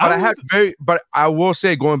stupid. But I will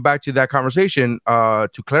say, going back to that conversation, to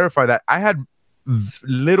clarify that, I had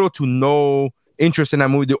little to no interest in that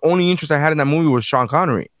movie. The only interest I had in that movie was Sean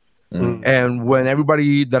Connery. Mm. And when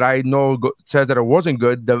everybody that I know says that it wasn't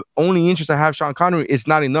good, the only interest I have Sean Connery is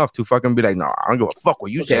not enough to fucking be like, no, I don't give a fuck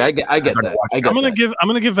what you say. I get that. I'm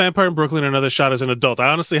gonna give Vampire in Brooklyn another shot as an adult. I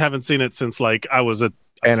honestly haven't seen it since like I was a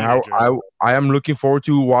And teenager. I am looking forward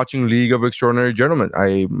to watching League of Extraordinary Gentlemen.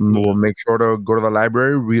 I will make sure to go to the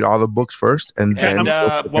library, read all the books first, and then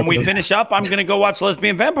when we finish up, I'm going to go watch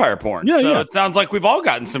lesbian vampire porn. Yeah, so yeah. it sounds like we've all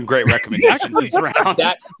gotten some great recommendations this round.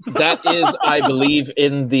 That is, I believe,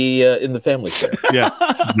 in the family share. Yeah.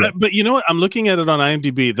 But you know what? I'm looking at it on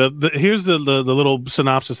IMDb. Here's the little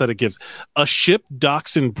synopsis that it gives. A ship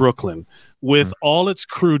docks in Brooklyn with all its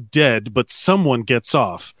crew dead, but someone gets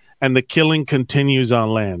off, and the killing continues on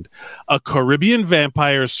land. A Caribbean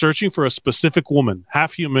vampire is searching for a specific woman,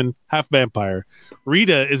 half human, half vampire.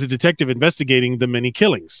 Rita is a detective investigating the many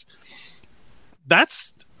killings.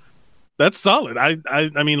 That's That's solid. I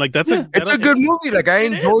mean, like that's it's a good movie. Like I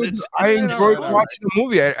enjoyed watching the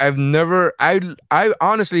movie. I've never I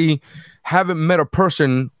honestly haven't met a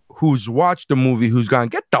person who's watched the movie who's gone,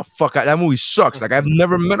 get the fuck out. That movie sucks. Like I've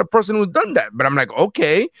never met a person who's done that. But I'm like,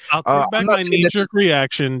 okay. I'll take back my knee-jerk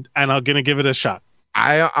reaction and I'm gonna give it a shot.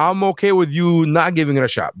 I'm okay with you not giving it a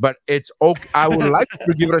shot, but it's okay. I would like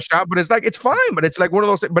to give it a shot, but it's like it's fine. But it's like one of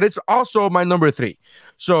those things. But it's also my number 3.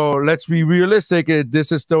 So let's be realistic.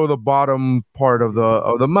 This is still the bottom part of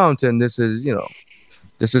the mountain. This is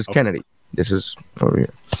Kennedy. This is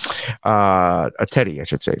a Teddy, I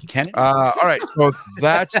should say. Kennedy. All right, so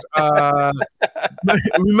that's.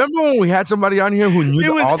 Remember when we had somebody on here who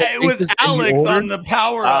knew it was Alex on the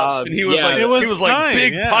Power Ups, and he was like,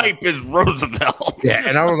 Big Pipe is Roosevelt. Yeah,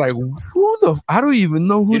 and I was like, I don't even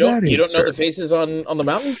know who that is. You don't know the faces on the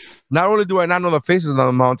mountain? Not only do I not know the faces on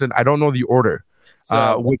the mountain, I don't know the order.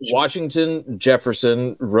 Washington,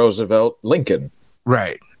 Jefferson, Roosevelt, Lincoln.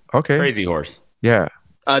 Right. Okay. Crazy Horse. Yeah.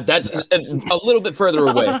 That's a little bit further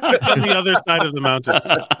away. On the other side of the mountain.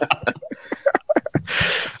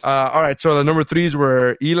 All right, so the number 3s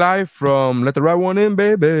were Eli from Let the Right One In,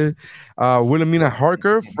 Baby, Wilhelmina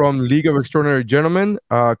Harker from League of Extraordinary Gentlemen,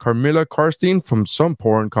 Carmilla Karstein from some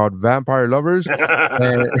porn called Vampire Lovers,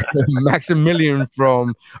 and Maximilian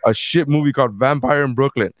from a shit movie called Vampire in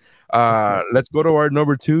Brooklyn. Let's go to our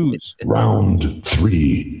number 2s. Round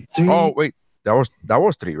 3. Oh wait, that was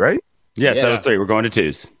 3, right? Yes, that was 3. We're going to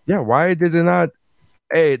 2s. Yeah, why did it not?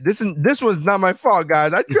 Hey, this was not my fault,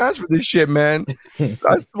 guys. I transferred this shit, man.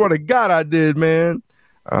 I swear to God I did, man.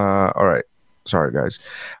 All right. Sorry, guys.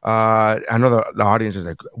 I know the audience is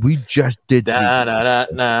like, we just did Dose,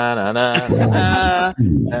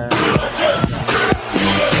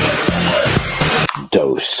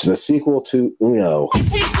 the sequel to Uno.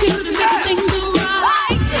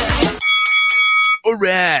 All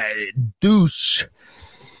right, Deuce.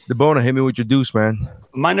 The Bona, hit me with your deuce, man.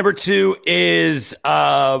 My number 2 is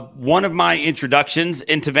one of my introductions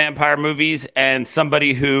into vampire movies and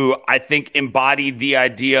somebody who I think embodied the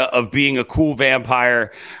idea of being a cool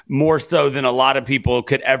vampire more so than a lot of people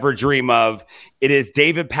could ever dream of. It is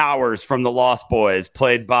David Powers from The Lost Boys,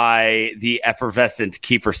 played by the effervescent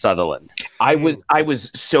Kiefer Sutherland. I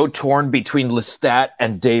was so torn between Lestat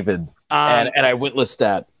and David. And I went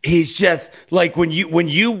Lestat. He's just like when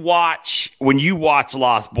you watch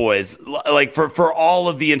Lost Boys, like for all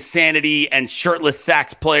of the insanity and shirtless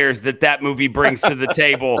sax players that movie brings to the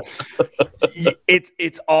table,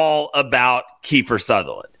 it's all about Kiefer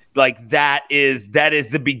Sutherland. Like that is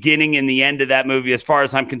the beginning and the end of that movie, as far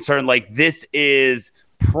as I'm concerned. Like this is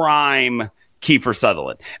prime Kiefer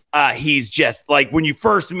Sutherland. He's just like, when you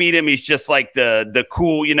first meet him, he's just like the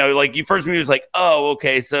cool, like you first meet him, it's like, oh,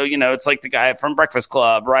 okay. So, it's like the guy from Breakfast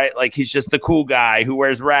Club, right? Like he's just the cool guy who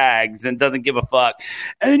wears rags and doesn't give a fuck.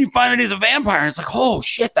 And then you find out he's a vampire and it's like, oh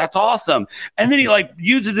shit, that's awesome. And then he like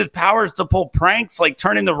uses his powers to pull pranks, like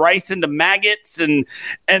turning the rice into maggots and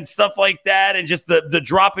stuff like that. And just the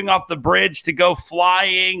dropping off the bridge to go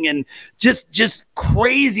flying and just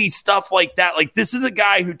crazy stuff like that. Like this is a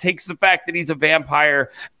guy who takes the fact that he's a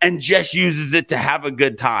vampire and just uses it to have a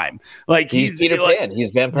good time. Like he's Peter Pan. He's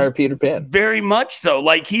vampire Peter Pan. Very much so.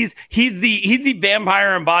 Like he's the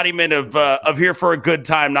vampire embodiment of here for a good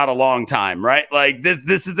time, not a long time, right? Like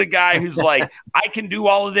this is a guy who's like, I can do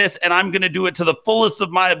all of this and I'm going to do it to the fullest of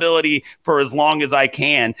my ability for as long as I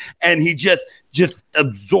can. And he just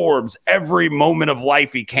absorbs every moment of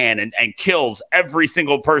life he can and kills every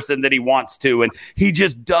single person that he wants to. And he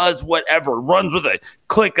just does whatever, runs with a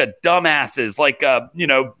clique of dumbasses, like,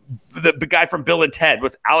 the guy from Bill and Ted.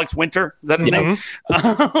 What's Alex Winter? Is that his name?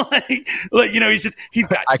 I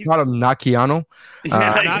call him Nakiano.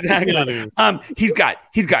 Yeah, exactly.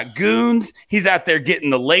 He's got goons. He's out there getting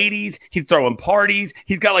the ladies. He's throwing parties.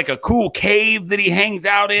 He's got like a cool cave that he hangs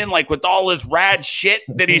out in, like with all his rad shit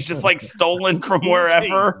that he's just like stolen from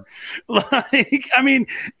wherever. Like, I mean,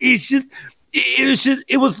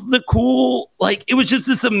 it was the cool, like, it was just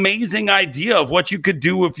this amazing idea of what you could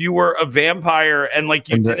do if you were a vampire and like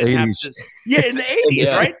you didn't have to, in the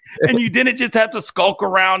 80s, right? And you didn't just have to skulk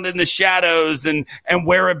around in the shadows and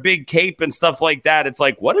wear a big cape and stuff like that. It's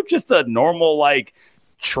like, what if just a normal, like,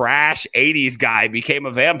 trash 80s guy became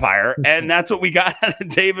a vampire? And that's what we got out of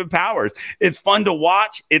David Powers. It's fun to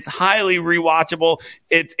watch. It's highly rewatchable.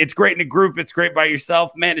 It's great in a group. It's great by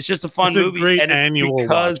yourself, man. It's just a fun movie. Great and annual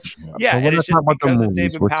because watch. Yeah, and it's just because of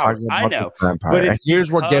David Powers. I know, but and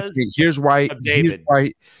here's what gets me. Here's why David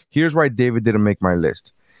didn't make my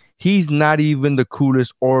list. He's not even the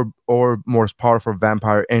coolest or most powerful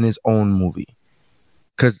vampire in his own movie,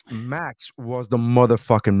 because Max was the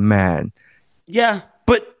motherfucking man. Yeah.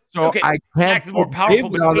 So Okay, I can't Max is more put powerful,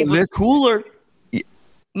 David but on the Dave was list. cooler.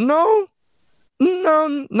 No,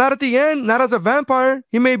 not at the end. Not as a vampire.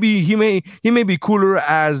 He may be cooler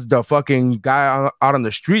as the fucking guy out on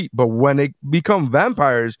the street. But when they become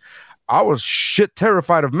vampires, I was shit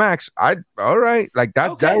terrified of Max. All right, like that.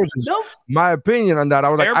 Okay, That was my opinion on that. I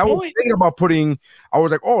was Fair like, I was point. thinking about putting. I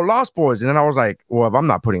was like, oh, Lost Boys, and then I was like, well, if I'm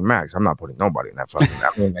not putting Max, I'm not putting nobody in that fucking. I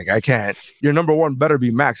mean, like, I can't. Your number one better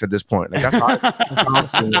be Max at this point. Like that's how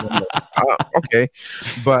okay,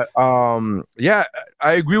 but yeah,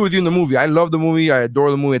 I agree with you in the movie. I love the movie. I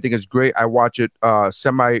adore the movie. I think it's great. I watch it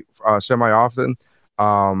semi often,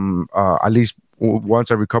 at least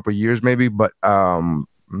once every couple of years, maybe. But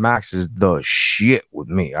Max is the shit with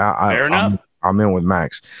me. Fair enough. I'm in with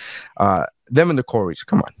Max. Them and the Coreys,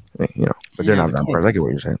 come on, you know, but they're not vampires. I get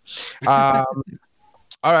what you're saying.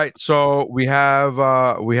 All right, so we have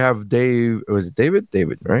Dave. Was it David?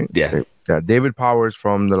 David, right? Yeah. David Powers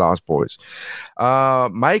from the Lost Boys.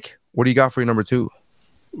 Mike, what do you got for your number 2?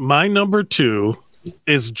 My number 2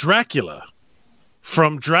 is Dracula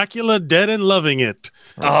from Dracula Dead and Loving It.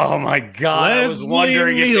 Oh my god! I was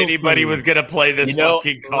wondering if anybody was gonna play this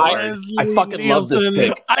fucking card. I fucking love this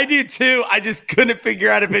pick. I do too. I just couldn't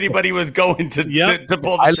figure out if anybody was going to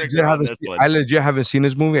pull the trigger on this one. I legit haven't seen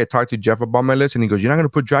this movie. I talked to Jeff about my list, and he goes, "You're not gonna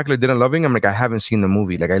put Dracula Dead and Loving?" I'm like, "I haven't seen the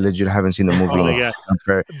movie. Like, I legit haven't seen the movie." Oh yeah.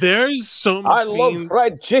 There's so much. I love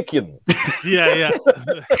fried chicken. Yeah.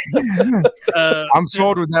 I'm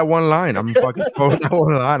sold with that one line. I'm fucking sold with that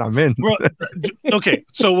one line. I'm in. Bro, okay,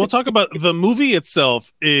 so we'll talk about the movie itself.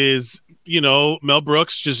 Is, you know, Mel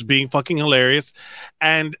Brooks just being fucking hilarious,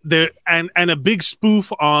 and there and a big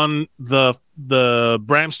spoof on the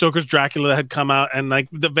Bram Stoker's Dracula that had come out, and like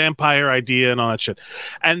the vampire idea and all that shit.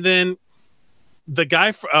 And then the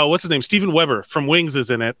guy, what's his name, Steven Weber from Wings is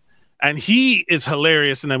in it, and he is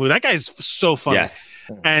hilarious in that movie. That guy's so funny. Yes,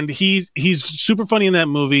 and he's super funny in that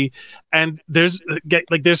movie. And there's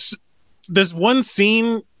one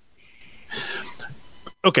scene.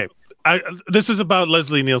 Okay. This is about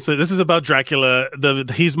Leslie Nielsen. This is about Dracula.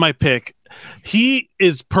 He's my pick. He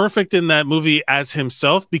is perfect in that movie as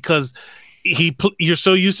himself because you're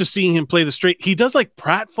so used to seeing him play the straight. He does like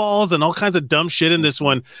pratfalls and all kinds of dumb shit in this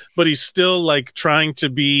one, but he's still like trying to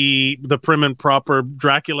be the prim and proper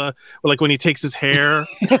Dracula. Like when he takes his hair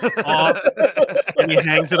off and he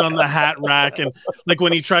hangs it on the hat rack, and like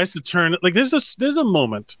when he tries to turn it. Like there's a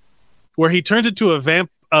moment where he turns into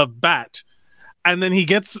a bat, and then he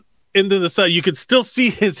gets into the sun. You could still see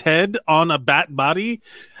his head on a bat body,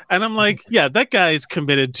 and I'm like, yeah, that guy is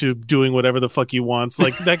committed to doing whatever the fuck he wants.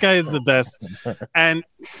 Like that guy is the best, and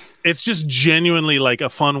it's just genuinely like a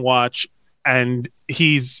fun watch. And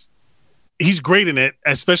he's great in it,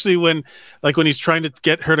 especially when he's trying to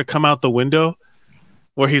get her to come out the window,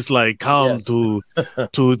 where he's like, "Come to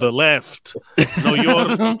the left." No, your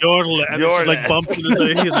left. And she's like bumping his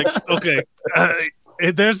head. He's like, okay.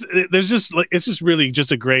 There's just like, it's just really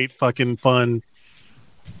just a great fucking fun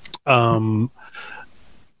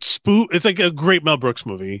spoof. It's like a great Mel Brooks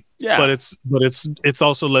movie. Yeah, but it's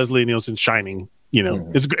also Leslie Nielsen shining. You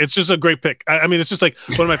know, it's just a great pick. I mean, it's just like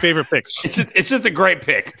one of my favorite picks. It's just a great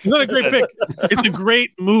pick. It's not a great pick. It's a great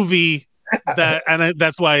movie.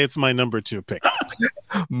 That's why it's my number 2 pick.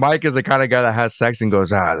 Mike is the kind of guy that has sex and goes,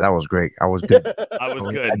 that was great. I was good. I was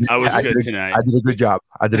good tonight. I did a good job.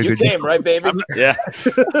 You came, right, baby? Yeah.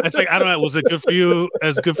 It's like, I don't know. Was it good for you?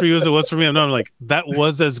 As good for you as it was for me? I'm like, that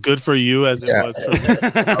was as good for you as it was for me.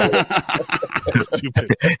 Stupid.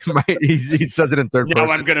 He says it in third person.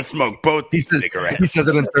 Now I'm gonna smoke both these cigarettes. He says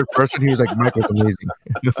it in third person. He was like, Mike was amazing.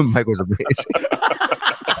 Mike was amazing.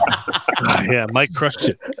 Yeah, Mike crushed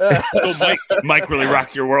it. Oh, Mike really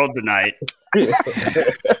rocked your world tonight.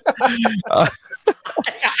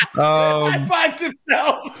 High-fived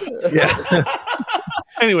himself. Yeah.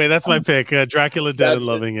 Anyway, that's my pick. Dracula Dead and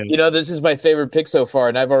Loving It. You know, this is my favorite pick so far,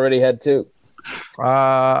 and I've already had 2.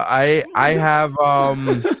 I have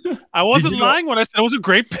I wasn't lying when I said it was a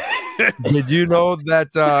great pick. Did you know that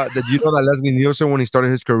Leslie Nielsen, when he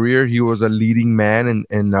started his career, he was a leading man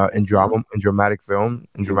in drama, in dramatic film,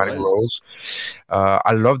 in dramatic roles.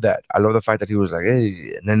 I love that. I love the fact that he was like,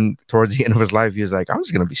 hey, and then towards the end of his life, he was like, I'm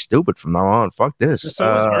just gonna be stupid from now on. Fuck this. So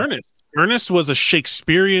was Ernest. Ernest was a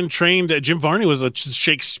Shakespearean trained. Jim Varney was a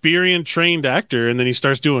Shakespearean trained actor, and then he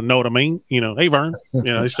starts doing, know what I mean? You know, hey Vern. You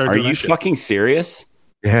know, he started. Are doing you fucking serious?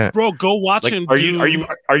 Yeah, bro, go watch him. Are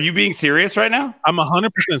you being serious right now? I'm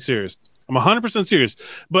 100% serious. I'm 100% serious.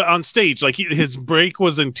 But on stage, like his break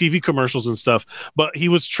was in TV commercials and stuff. But he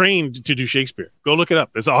was trained to do Shakespeare. Go look it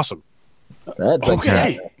up. It's awesome. That's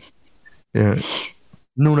okay. Yeah.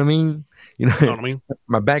 Know what I mean? You know what I mean?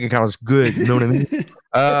 My bank account is good. You know what I mean?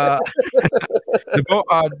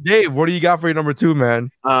 Dave, what do you got for your number 2,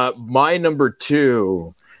 man? My number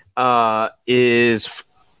 2 is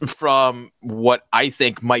from what I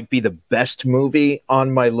think might be the best movie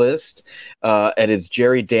on my list, and it's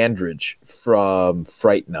Jerry Dandridge from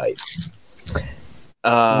Fright Night.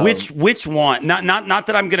 Which one? Not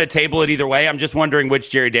that I'm going to table it either way. I'm just wondering which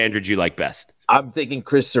Jerry Dandridge you like best. I'm thinking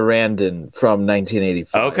Chris Sarandon from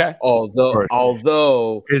 1985. Okay.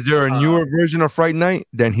 Although, is there a newer version of Fright Night?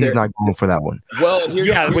 Then he's not going for that one. Well, and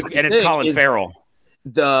it's Colin Farrell.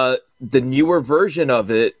 The newer version of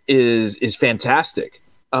it is fantastic.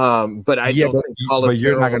 But I don't think Colin but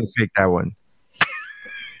you're Farrell not going to pick that one.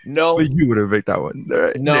 No, but you would have picked that one.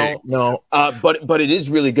 Right. No. But it is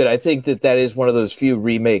really good. I think that is one of those few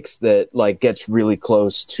remakes that like gets really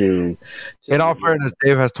close to in all fairness,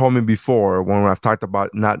 Dave has told me before when I've talked about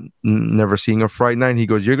never seeing a Fright Night, he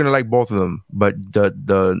goes, "You're gonna like both of them, but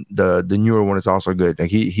the newer one is also good." Like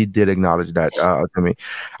he did acknowledge that to me.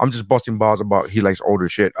 I'm just busting balls about he likes older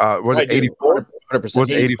shit. Was it 84? 100%.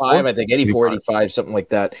 85, I think 84, 85, something like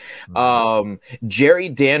that. Jerry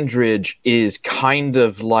Dandridge is kind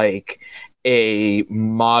of like a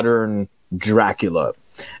modern Dracula.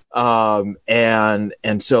 And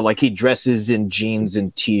so like he dresses in jeans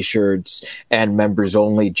and t-shirts and members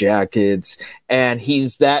only jackets, and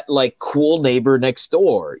he's that like cool neighbor next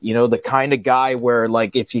door, you know, the kind of guy where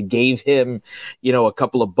like if you gave him, you know, a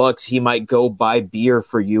couple of bucks, he might go buy beer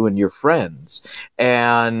for you and your friends.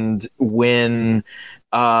 And when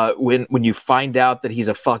you find out that he's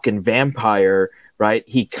a fucking vampire, right,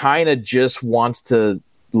 he kind of just wants to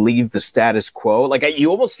leave the status quo. Like you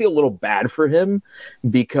almost feel a little bad for him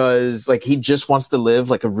because like he just wants to live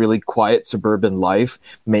like a really quiet suburban life,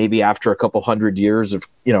 maybe after a couple hundred years of,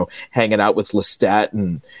 you know, hanging out with Lestat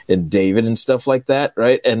and David and stuff like that,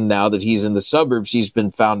 right? And now that he's in the suburbs, he's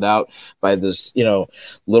been found out by this, you know,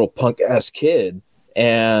 little punk ass kid,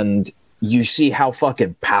 and you see how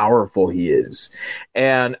fucking powerful he is.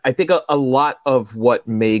 And I think a lot of what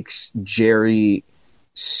makes Jerry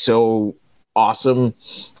so awesome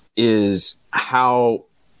is how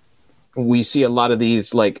we see a lot of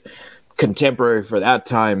these like contemporary for that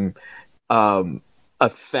time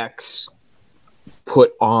effects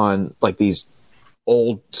put on like these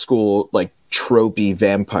old school like tropey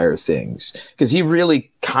vampire things, because he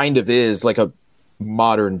really kind of is like a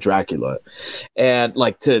modern Dracula. And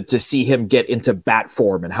like to see him get into bat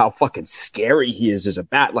form and how fucking scary he is as a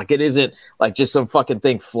bat, like it isn't like just some fucking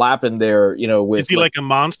thing flapping there, you know, with is he like a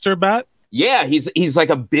monster bat? Yeah, he's like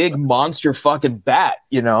a big monster fucking bat,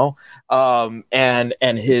 you know. And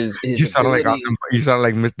his you sound like awesome. You sound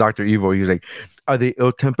like Miss Dr. Evil. He's like, are they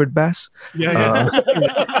ill-tempered bats? Yeah. Is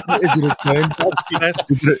it a kind?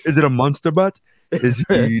 Is it a monster bat? Does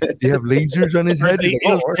he have lasers on his head? Are they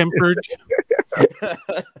ill-tempered?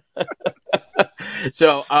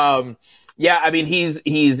 So yeah, I mean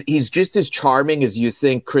he's just as charming as you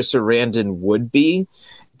think Chris Sarandon would be.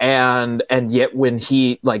 And yet when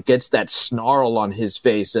he like gets that snarl on his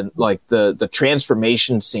face and like the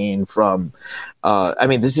transformation scene from I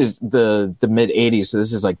mean this is the mid 80s, so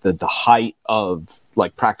this is like the height of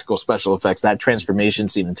like practical special effects. That transformation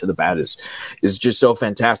scene into the bat is just so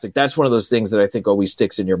fantastic. That's one of those things that I think always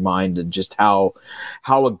sticks in your mind, and just how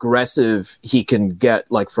aggressive he can get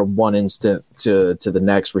like from one instant to the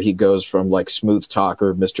next, where he goes from like smooth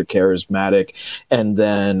talker, Mr. Charismatic, and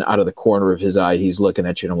then out of the corner of his eye he's looking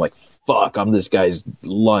at you and I'm like, fuck, I'm this guy's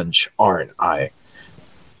lunch, aren't I?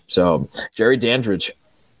 So Jerry Dandridge.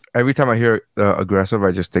 Every time I hear aggressive,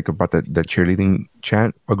 I just think about the cheerleading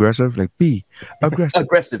chant. Aggressive, like be aggressive,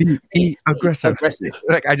 aggressive, be aggressive.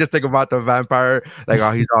 Like I just think about the vampire, like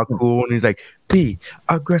oh he's all cool and he's like be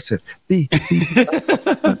aggressive, be.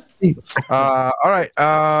 All right.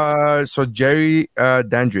 So Jerry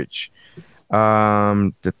Dandridge.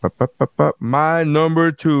 My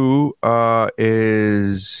number 2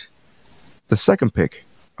 is the second pick.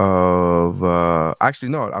 Of actually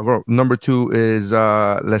no, I wrote number 2 is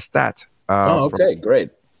Lestat. Great.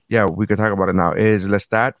 Yeah, we could talk about it now. Is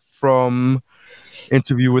Lestat from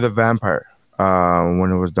Interview with a Vampire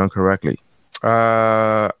when it was done correctly.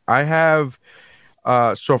 I have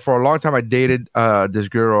so for a long time I dated this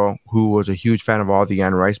girl who was a huge fan of all the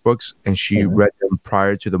Anne Rice books, and she read them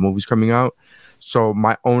prior to the movies coming out. So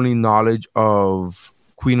my only knowledge of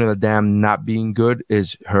Queen of the Damned not being good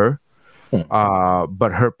is her.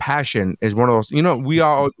 But her passion is one of those, you know, we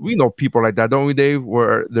know people like that, don't we, Dave,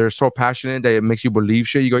 where they're so passionate that it makes you believe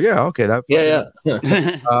shit. You go, yeah, okay, that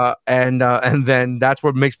and then that's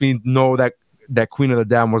what makes me know that Queen of the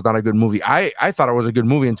Damned was not a good movie. I thought it was a good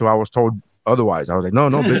movie until I was told otherwise. I was like, no,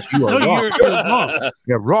 bitch, you are wrong. You're wrong.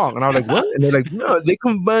 You're wrong. And I was like, what? And they're like, no, they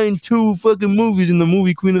combined 2 fucking movies in the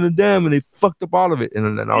movie Queen of the Damned, and they fucked up all of it.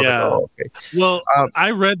 And then I was like, oh, okay. Well,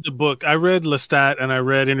 I read the book. I read Lestat, and I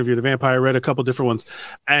read Interview with the Vampire. I read a couple different ones,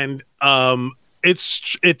 and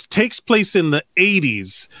it takes place in the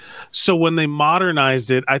 80s. So when they modernized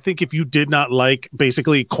it, I think if you did not like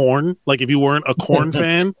basically Korn, like if you weren't a Korn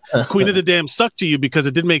fan, Queen of the Damned sucked to you because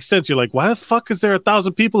it didn't make sense. You're like, why the fuck is there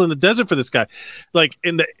 1,000 people in the desert for this guy? Like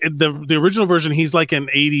in the original version, he's like an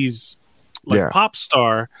 80s pop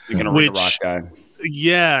star, which rock guy.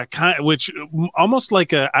 Yeah, which almost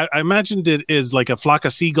like I imagined it is like a flock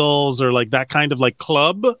of seagulls or like that kind of like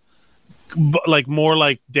club. Like more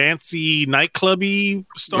like dancey nightclubby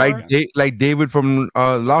star, like David from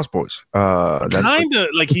Lost Boys. Kind of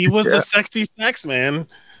like he was the sexy sax man,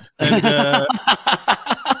 and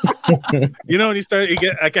you know when he started,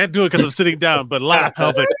 I can't do it because I'm sitting down, but a lot of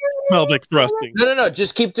pelvic thrusting. No,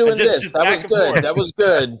 just keep doing this. That was good. That was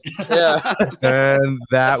good. Yeah, and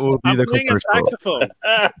that will be the saxophone.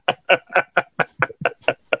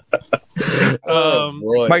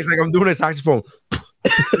 Mike's like, I'm doing a saxophone.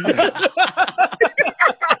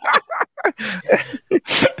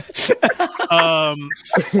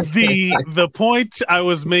 The point I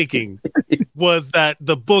was making was that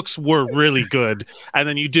the books were really good, and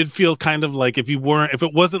then you did feel kind of like if it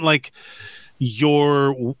wasn't like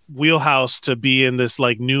your wheelhouse to be in this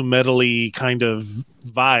like new metal-y kind of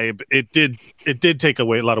vibe, it did take a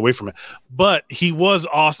lot away from it. But he was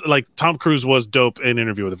awesome. Like Tom Cruise was dope in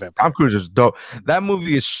Interview with the Vampire. Tom Cruise is dope. That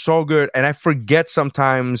movie is so good, and I forget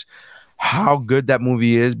sometimes how good that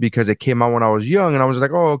movie is because it came out when I was young, and I was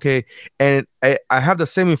like, oh, okay. And I have the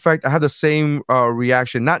same effect. I had the same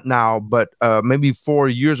reaction, not now, but maybe 4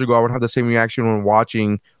 years ago, I would have the same reaction when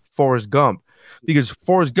watching Forrest Gump. Because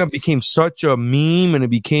Forrest Gump became such a meme and it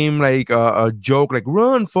became like a joke, like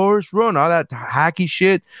run, Forrest, run, all that hacky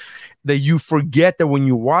shit that you forget that when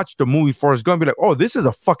you watch the movie Forrest Gump, you're like, oh, this is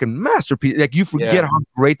a fucking masterpiece. Like you forget how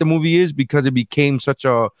great the movie is because it became such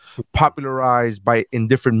a popularized in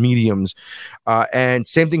different mediums. And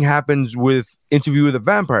same thing happens with Interview with a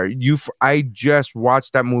Vampire. I just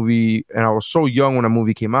watched that movie and I was so young when the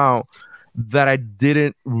movie came out that I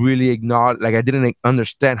didn't really acknowledge, like I didn't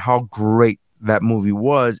understand how great that movie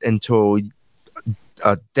was until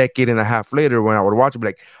a decade and a half later when I would watch it, be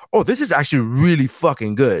like, oh, this is actually really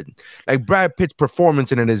fucking good. Like Brad Pitt's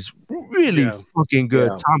performance in it is really fucking good.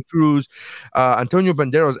 Tom Cruise, Antonio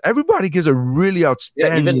Banderas, everybody gives a really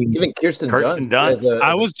outstanding. Even Kirsten Dunst.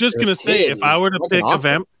 I was just gonna say, if I were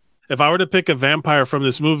to pick a vampire from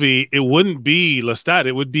this movie, it wouldn't be Lestat.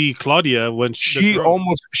 It would be Claudia when she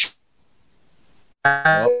almost.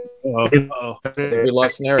 We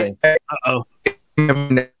lost Neri.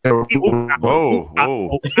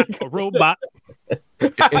 Whoa. A robot.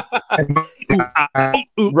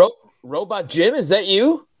 Robot Jim, is that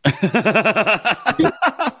you?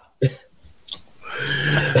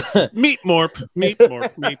 Meat morp.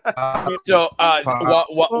 So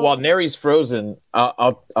while Neri's frozen,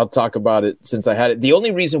 I'll talk about it since I had it. The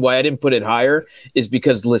only reason why I didn't put it higher is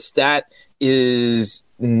because Lestat is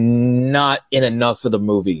not in enough of the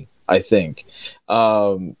movie, I think.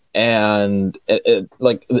 And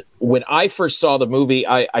like when I first saw the movie,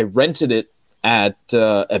 I rented it at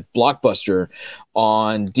Blockbuster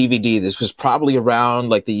on DVD. This was probably around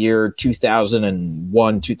like the year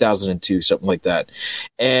 2001, 2002, something like that.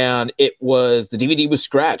 And the DVD was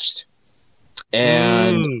scratched.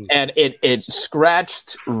 And it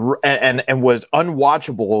scratched and was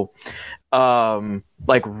unwatchable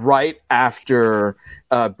like right after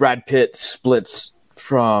Brad Pitt splits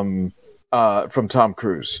from Tom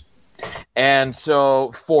Cruise. And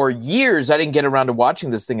so for years I didn't get around to watching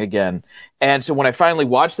this thing again. And so when I finally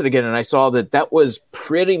watched it again and I saw that was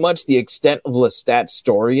pretty much the extent of Lestat's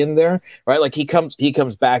story in there, right? Like he comes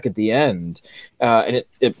back at the end,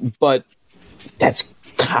 but that's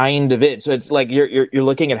kind of it. So it's like you're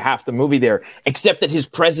looking at half the movie there, except that his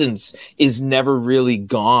presence is never really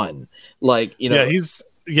gone. Like, you know,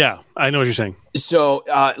 I know what you're saying. So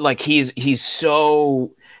like he's so.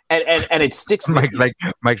 And it sticks. Mike's like,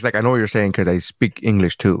 I know what you're saying because I speak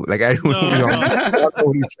English too. Like I know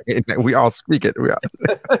what he's saying. We all speak it.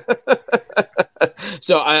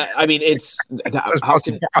 So I mean, it's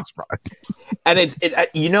and it's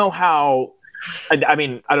you know how. I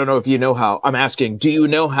mean, I don't know if you know how. I'm asking, do you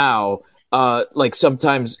know how? Like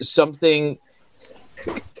sometimes something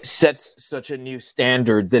sets such a new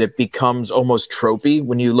standard that it becomes almost tropey.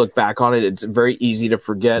 When you look back on it, it's very easy to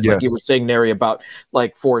forget. Yes. Like you were saying, Neri, about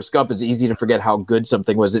like Forrest Gump, it's easy to forget how good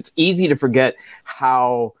something was. It's easy to forget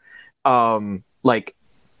how like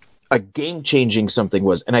a game-changing something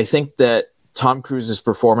was. And I think that Tom Cruise's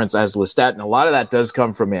performance as Lestat, and a lot of that does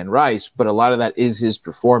come from Anne Rice, but a lot of that is his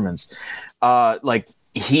performance. Like,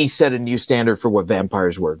 he set a new standard for what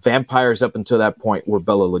vampires were. Vampires up until that point were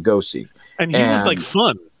Bela Lugosi. And he was like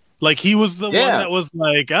fun. Like he was the one that was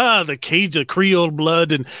like, the cage of Creole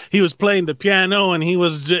blood, and he was playing the piano, and he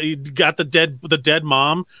got the dead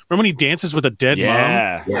mom. Remember when he dances with a dead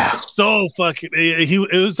mom? Yeah. So fucking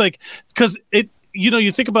it was like, because it,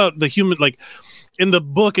 you think about the human, like in the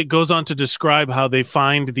book it goes on to describe how they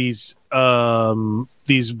find this one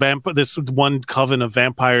coven of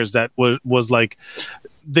vampires that was like,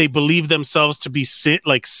 they believed themselves to be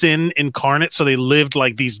sin incarnate, so they lived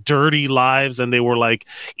like these dirty lives, and they were like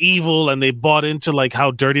evil, and they bought into like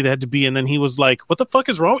how dirty they had to be. And then he was like, what the fuck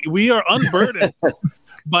is wrong? We are unburdened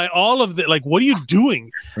by all of the, like, what are you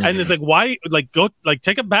doing? And it's like, why, like, go, like,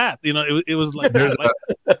 take a bath, it was like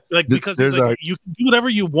because it's like, you can do whatever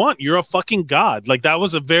you want, you're a fucking god. Like, that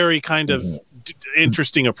was a very kind of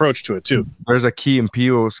interesting approach to it too. There's a Key and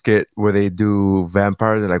Peele skit where they do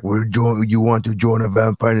vampires. They're like, you want to join a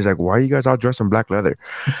vampire? And he's like, why are you guys all dressed in black leather?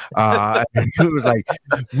 And he was like,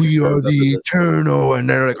 we are the eternal, and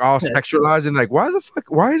they're like all sexualized, and like, why the fuck?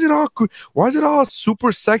 Why is it all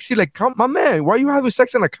super sexy? Like, come, my man, why are you having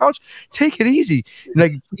sex on the couch? Take it easy.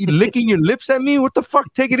 Like, you licking your lips at me? What the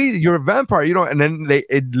fuck? Take it easy. You're a vampire, And then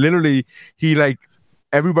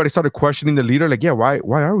everybody started questioning the leader, like, why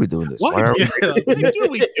are we doing this? Why are we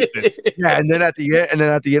doing this? Yeah, and then at the end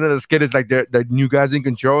of the skit, it's like the new guys in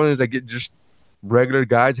control, and it's like just regular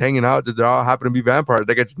guys hanging out that they all happen to be vampires.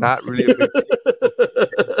 Like, it's not really.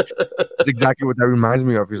 That's exactly what that reminds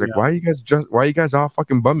me of. He's like, why are you guys all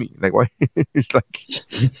fucking bummy? Like, why? It's like,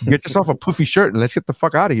 get yourself a poofy shirt and let's get the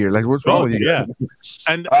fuck out of here. Like, what's wrong with you? Yeah,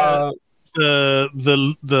 and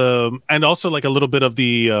the and also like a little bit of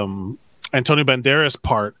the Antonio Banderas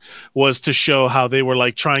part was to show how they were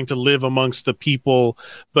like trying to live amongst the people,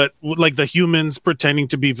 but like the humans pretending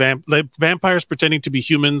to be vampires pretending to be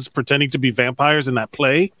humans, pretending to be vampires in that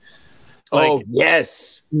play. Like,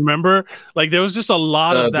 yes. Remember? Like, there was just a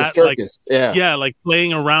lot of that, circus. like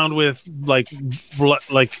playing around with like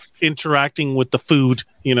interacting with the food,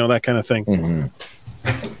 that kind of thing. Mm-hmm.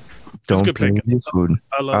 Don't play with your food.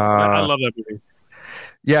 I love that movie.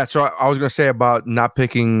 Yeah, so I was gonna say about not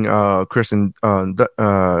picking Kristen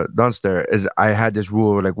Dunst there is I had this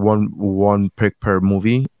rule of like one pick per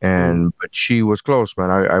movie, but she was close,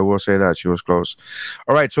 man. I will say that she was close.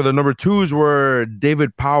 All right, so the number 2s were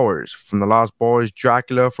David Powers from The Lost Boys,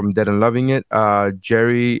 Dracula from Dead and Loving It,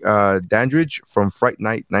 Jerry Dandridge from Fright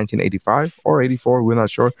Night 1985 or 84, we're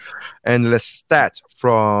not sure, and Lestat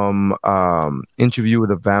from Interview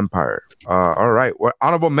with a Vampire. All right, what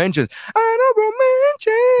honorable mentions?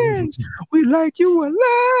 We like you a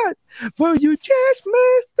lot, but you just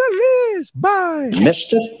missed the list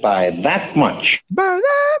missed it by that much.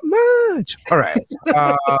 All right.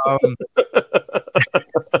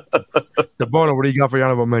 Bono, what do you got for your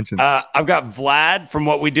honorable mentions? I've got Vlad from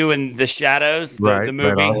What We Do in the Shadows, the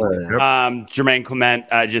movie. Jermaine Clement,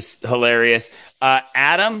 just hilarious.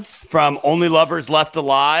 Adam from Only Lovers Left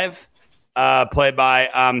Alive, played by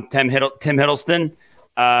Tim Hiddleston.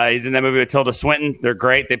 He's in that movie with Tilda Swinton. They're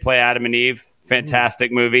great. They play Adam and Eve.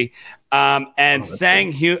 Fantastic movie. And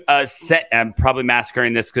Sang Hyun, I'm probably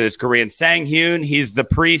massacring this because it's Korean. Sang Hyun, he's the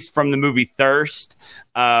priest from the movie Thirst,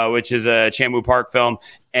 which is a Chan Woo Park film.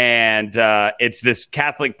 And it's this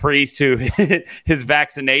Catholic priest who his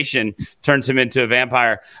vaccination turns him into a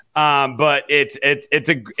vampire. But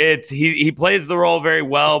he plays the role very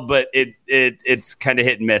well, but it's kind of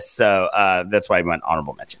hit and miss. So that's why I went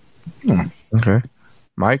honorable mention. Okay.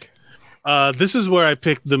 Mike? This is where I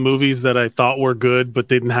picked the movies that I thought were good, but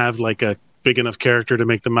didn't have like a big enough character to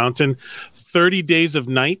make the mountain. 30 Days of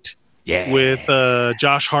Night with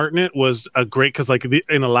Josh Hartnett was a great, because like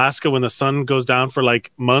in Alaska when the sun goes down for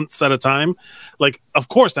like months at a time, like of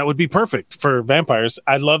course that would be perfect for vampires.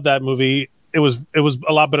 I love that movie. It was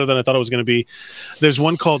a lot better than I thought it was going to be. There's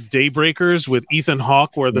one called Daybreakers with Ethan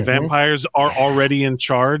Hawke where the vampires are already in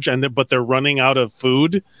charge but they're running out of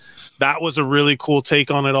food. That was a really cool take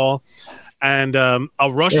on it all. And a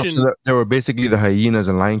Russian... Yeah, so they were basically the hyenas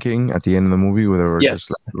in Lion King at the end of the movie where they were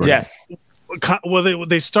just... Yes. Well,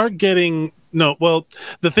 they start getting... No, well,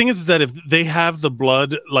 the thing is that if they have the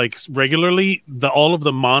blood like regularly, all of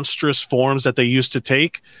the monstrous forms that they used to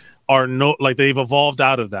take are they've evolved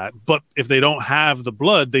out of that. But if they don't have the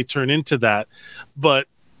blood, they turn into that. But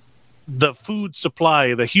the food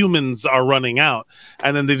supply, the humans are running out,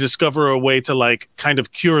 and then they discover a way to like kind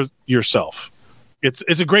of cure yourself. It's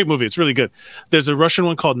a great movie. It's really good. There's a Russian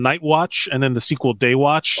one called Night Watch, and then the sequel Day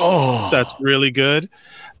Watch. Oh, that's really good.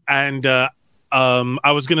 And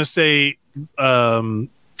I was gonna say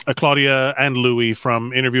Claudia and Louis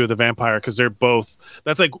from Interview with the Vampire, because they're both.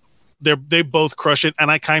 That's like they both crush it, and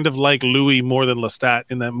I kind of like Louis more than Lestat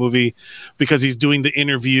in that movie because he's doing the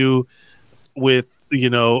interview with, you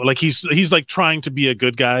know, like he's like trying to be a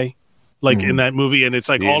good guy, like in that movie, and it's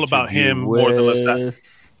like all about him more than Lestat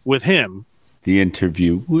with him. The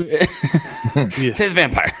interview with say the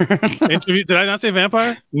vampire. Interview? Did I not say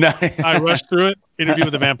vampire? No, I rushed through it. Interview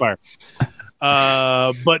with the Vampire.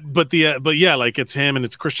 But yeah, like it's him and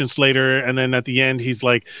it's Christian Slater, and then at the end he's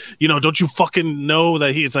like, you know, don't you fucking know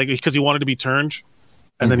that it's like because he wanted to be turned,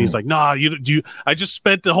 and then he's like, nah, I just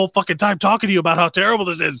spent the whole fucking time talking to you about how terrible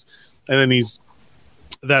this is, and then he's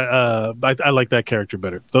that. I like that character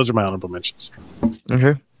better. Those are my honorable mentions.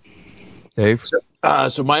 Okay, Dave.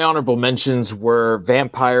 So my honorable mentions were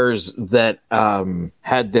vampires that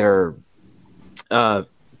had their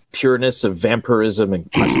pureness of vampirism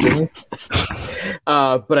and questioning,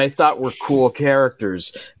 but I thought were cool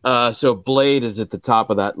characters. So Blade is at the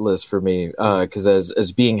top of that list for me because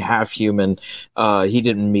as being half human, he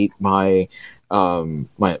didn't meet my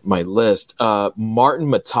list. Martin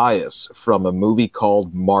Matthias from a movie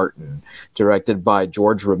called Martin, directed by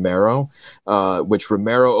George Romero, which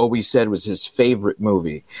Romero always said was his favorite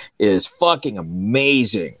movie, is fucking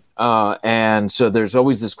amazing. And so there's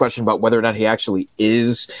always this question about whether or not he actually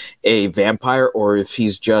is a vampire or if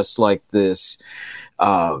he's just like this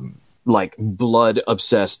like blood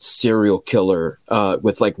obsessed serial killer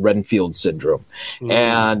with like Renfield syndrome.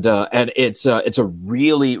 And it's a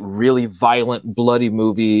really, really violent, bloody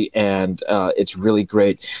movie, and it's really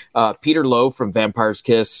great. Peter Lowe from Vampire's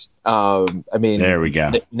Kiss. I mean, there we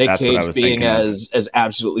go. Nick Cage being as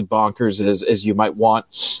absolutely bonkers as you might want,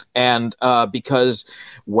 and because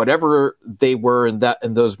whatever they were in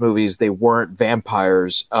those movies, they weren't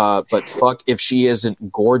vampires. But fuck if she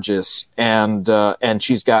isn't gorgeous, and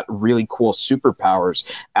she's got really cool superpowers.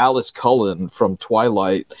 Alice Cullen from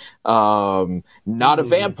Twilight, not a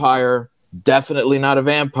vampire, definitely not a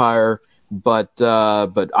vampire, but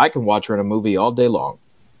I can watch her in a movie all day long.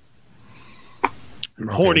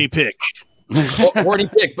 Horny pick. Horny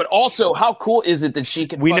pick, but also how cool is it that she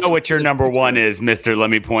can? We know what your number one is, Mister. Let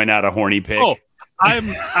me point out a horny pick. Oh,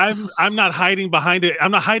 I'm not hiding behind it. I'm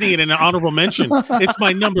not hiding it in an honorable mention. It's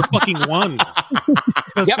my number fucking one.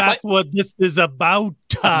 Because that's what this is about.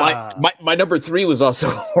 My number 3 was also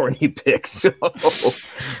a horny pick. So. All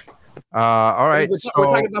right. We're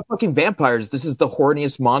talking about fucking vampires. This is the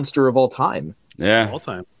horniest monster of all time. Yeah, all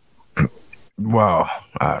time. Wow.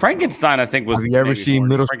 Frankenstein, I think, was. Have you ever seen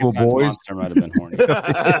Middle School Boys? Monster might have been horny.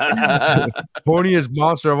 Horniest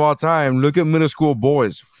monster of all time. Look at Middle School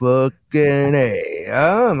Boys. Fucking A.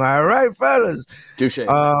 Am I right, fellas? Touche.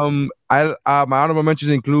 My honorable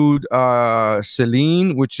mentions include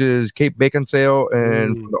Celine, which is Kate Beckinsale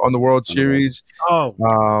and on the World Series.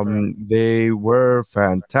 They were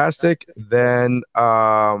fantastic. Then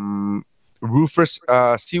Rufus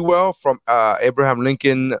Sewell from Abraham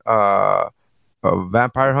Lincoln,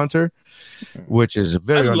 Vampire Hunter, which is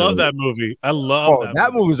very. I love that movie. I love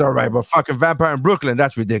that movie's all right, but fucking Vampire in Brooklyn,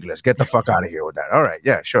 that's ridiculous. Get the fuck out of here with that. All right,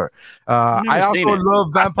 yeah, sure. I also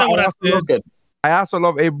love Vampire. I also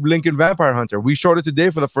love Abe Lincoln Vampire Hunter. We showed it today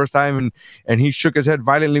for the first time, and he shook his head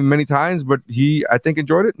violently many times, but I think,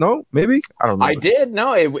 enjoyed it. No, maybe? I don't know. I did.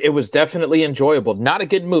 No, it was definitely enjoyable. Not a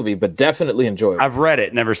good movie, but definitely enjoyable. I've read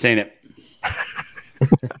it, never seen it.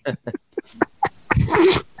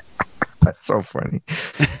 That's so funny.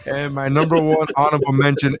 And my number one honorable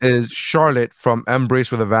mention is Charlotte from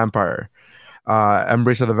Embrace with a Vampire.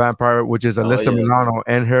 Embrace of the Vampire, which is Alyssa Milano,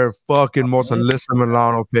 and her fucking most Alyssa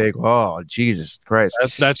Milano pick. Oh, Jesus Christ.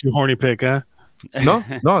 That's your horny pick, huh? No,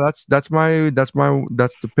 that's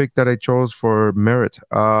the pick that I chose for merit.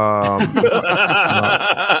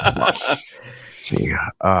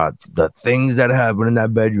 The things that happen in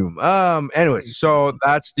that bedroom. Anyways, so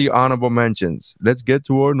that's the honorable mentions. Let's get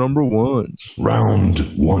to our number ones. Round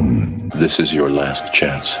 1. This is your last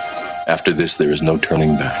chance. After this, there is no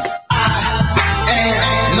turning back.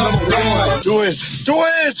 Number 1. Do it.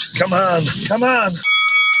 Come on.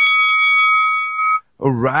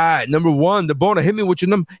 All right, number 1, the Bona. Hit me with your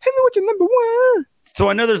number 1. So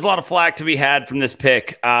I know there's a lot of flack to be had from this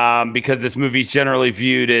pick because this movie's generally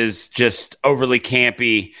viewed as just overly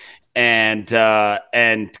campy and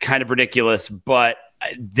kind of ridiculous. But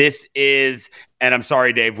this is, and I'm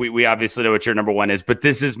sorry, Dave, we obviously know what your number 1 is, but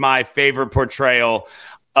this is my favorite portrayal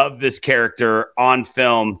of this character on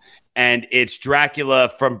film, and it's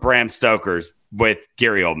Dracula from Bram Stoker's with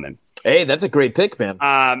Gary Oldman. Hey, that's a great pick, man.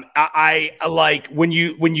 I like when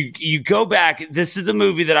you go back. This is a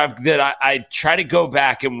movie that I try to go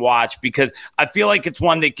back and watch because I feel like it's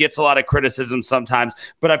one that gets a lot of criticism sometimes,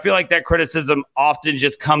 but I feel like that criticism often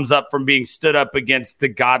just comes up from being stood up against The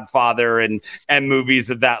Godfather and movies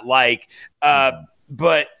of that like.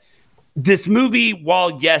 But this movie,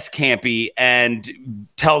 while yes, campy and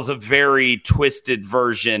tells a very twisted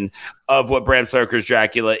version of what Bram Stoker's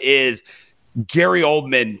Dracula is, Gary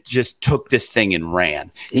Oldman just took this thing and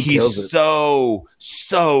ran. He's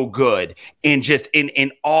so good in just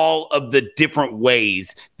in all of the different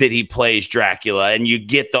ways that he plays Dracula. And you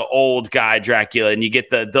get the old guy Dracula, and you get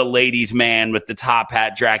the ladies' man with the top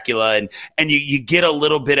hat Dracula, and you get a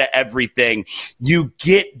little bit of everything. You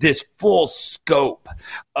get this full scope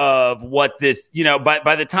of what this,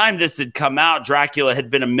 by the time this had come out, Dracula had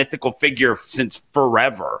been a mythical figure since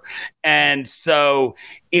forever. And so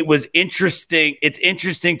it was interesting. It's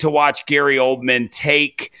interesting to watch Gary Oldman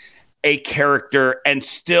take a character and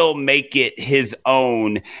still make it his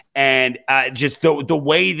own. And just the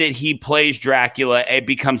way that he plays Dracula, it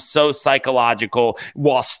becomes so psychological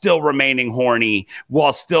while still remaining horny,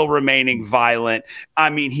 while still remaining violent. I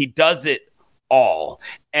mean, he does it all.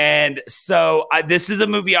 And so this is a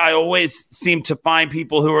movie I always seem to find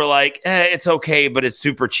people who are like, it's okay, but it's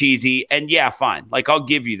super cheesy. And yeah, fine. Like, I'll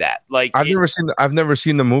give you that. Like, I've never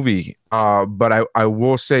seen the movie. But I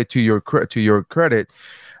will say to your credit,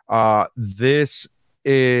 this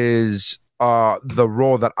is the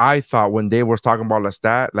role that I thought when Dave was talking about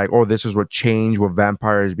Lestat, like, oh, this is what changed what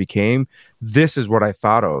vampires became. This is what I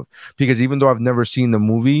thought of, because even though I've never seen the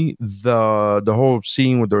movie, the whole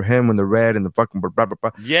scene with him and the red and the fucking blah, blah, blah,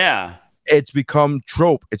 yeah, it's become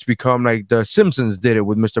trope. It's become like the Simpsons did it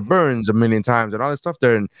with Mr. Burns a million times and all that stuff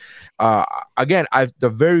there. And again, the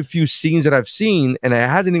very few scenes that I've seen, and it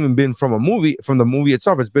hasn't even been from the movie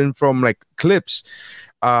itself. It's been from like clips.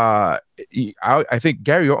 I think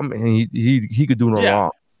Gary Oldman, he could do no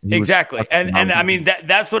wrong. Exactly. And I mean,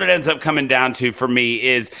 that's what it ends up coming down to for me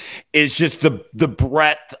is just the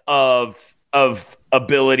breadth of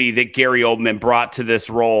ability that Gary Oldman brought to this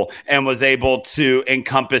role and was able to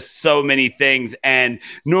encompass so many things. And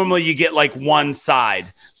normally you get like one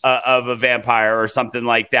side of a vampire or something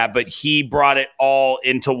like that, but he brought it all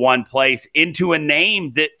into one place, into a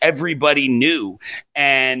name that everybody knew,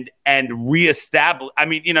 and reestablished. I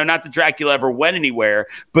mean, not that Dracula ever went anywhere,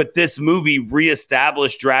 but this movie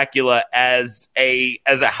reestablished Dracula as a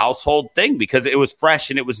household thing because it was fresh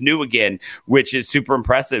and it was new again, which is super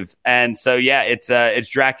impressive. And so, yeah, it's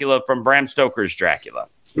Dracula from Bram Stoker's Dracula.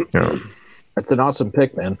 Yeah. That's an awesome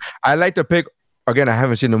pick, man. I like the pick. Again, I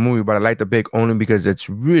haven't seen the movie, but I like the pick only because it's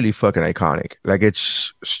really fucking iconic. Like,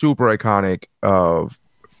 it's super iconic.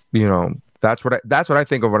 That's what I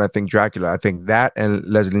think of when I think Dracula. I think that and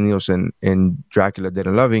Leslie Nielsen in Dracula Dead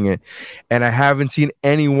and Loving It. And I haven't seen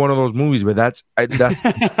any one of those movies, but that's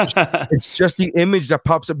it's just the image that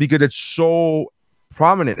pops up because it's so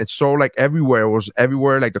prominent. It's so like everywhere. It was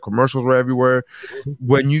everywhere. Like the commercials were everywhere.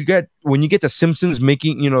 When you get the Simpsons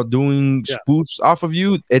making, doing spoofs off of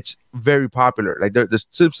you, it's very popular. Like the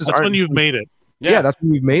Simpsons. That's when you've made it. Yeah, that's when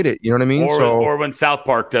we've made it. You know what I mean? Or when South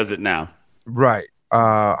Park does it now. Right.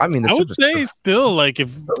 I mean, I would say still like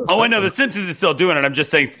if. Oh, I know the Simpsons is still doing it. I'm just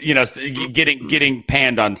saying, getting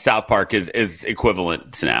panned on South Park is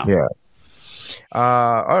equivalent now. Yeah.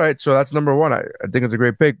 All right, so that's number one. I think it's a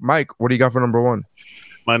great pick. Mike, what do you got for number one?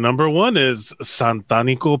 My number one is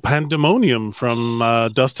Santanico Pandemonium from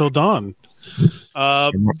Dusk Till Dawn.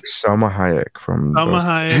 Salma Hayek from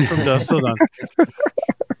Dusk Till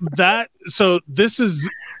Dawn. So this is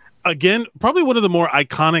again probably one of the more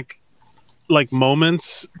iconic like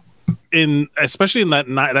moments especially in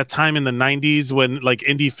that time in the 90s when like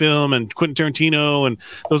indie film and Quentin Tarantino and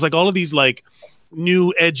there was like all of these like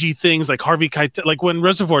new edgy things like Harvey Keitel, like when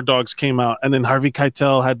Reservoir Dogs came out and then Harvey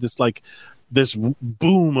Keitel had this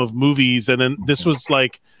boom of movies, and then this was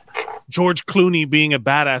like George Clooney being a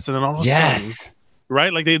badass, and then all of a sudden,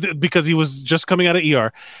 right? Like because he was just coming out of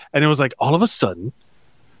ER, and it was like all of a sudden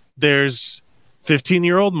there's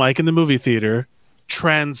 15-year-old Mike in the movie theater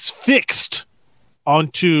transfixed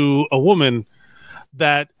onto a woman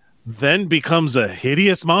that then becomes a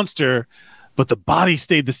hideous monster, but the body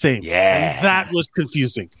stayed the same. Yeah. And that was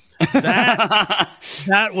confusing.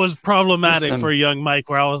 That was problematic for young Mike,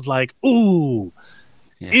 where I was like, ooh,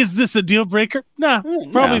 is this a deal breaker? Nah,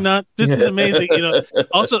 probably not. This is amazing.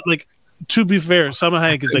 Also, like, to be fair, Salma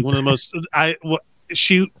Hayek is like one of the most,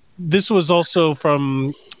 this was also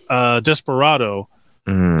from Desperado.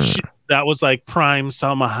 That was like prime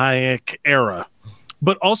Salma Hayek era.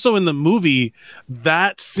 But also in the movie,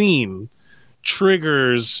 that scene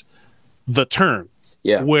triggers the turn.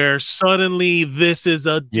 Yeah. Where suddenly this is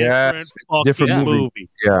a different movie.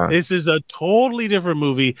 Yeah. This is a totally different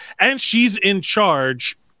movie. And she's in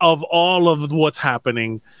charge of all of what's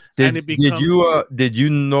happening. And it becomes, did you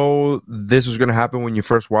know this was going to happen when you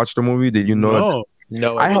first watched the movie? Did you know?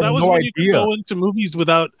 No, I had no idea. You go into movies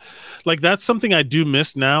without, like, that's something I do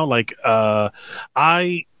miss now. Like,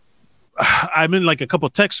 I'm in like a couple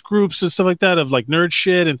text groups and stuff like that of like nerd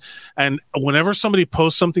shit, and whenever somebody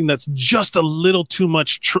posts something that's just a little too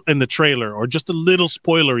much in the trailer or just a little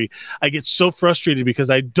spoilery, I get so frustrated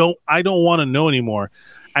because I don't want to know anymore.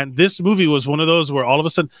 And this movie was one of those where all of a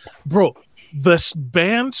sudden, bro, this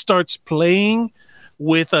band starts playing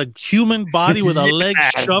with a human body with a leg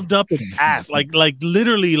shoved up its ass, like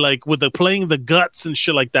literally, like with playing the guts and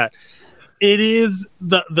shit like that. It is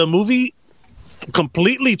the movie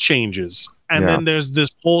completely changes, and then there's this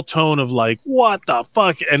whole tone of like, what the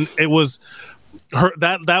fuck? And it was her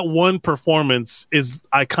that one performance is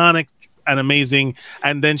iconic and amazing,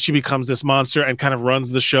 and then she becomes this monster and kind of runs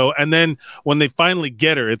the show. And then when they finally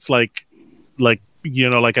get her, it's like you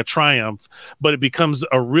know, like a triumph, but it becomes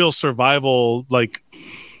a real survival like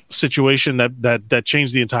situation that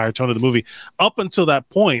changed the entire tone of the movie. Up until that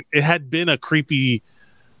point, it had been a creepy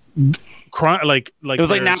like it was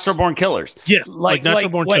like Natural Born Killers. Yes, like Natural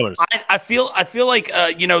Born Killers. I feel like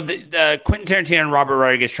you know, the Quentin Tarantino and Robert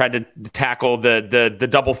Rodriguez tried to tackle the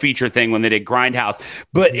double feature thing when they did Grindhouse,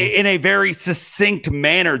 but in a very succinct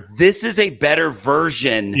manner. This is a better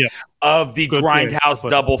version of the Grindhouse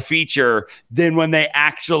double feature than when they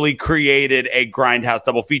actually created a Grindhouse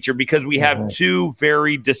double feature, because we have two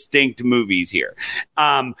very distinct movies here.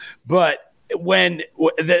 But when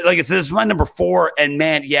like I said, this is my number 4, and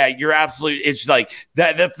man, yeah, you're absolutely, it's like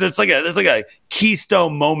that's like a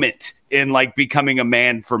keystone moment in like becoming a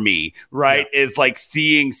man for me, right? Is like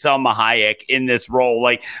seeing Salma Hayek in this role.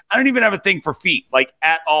 Like, I don't even have a thing for feet, like,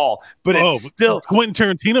 at all, but it's still Quentin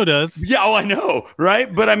Tarantino does. Yeah, I know,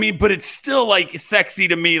 right? But I mean, but it's still like sexy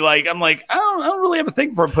to me. Like, I'm like, I don't really have a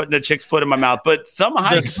thing for putting a chick's foot in my mouth, but Salma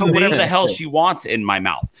Hayek can put whatever the hell she wants in my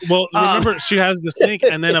mouth. Well, remember, she has the snake,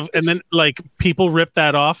 and then like people rip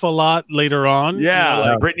that off a lot later on. Yeah, you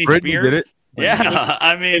know, like Britney Spears did it. Yeah,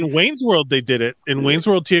 I mean, in Wayne's World they did it. In Wayne's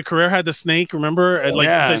World, Tia Carrere had the snake. Remember, and like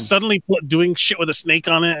they suddenly doing shit with a snake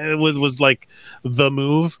on it. It was like the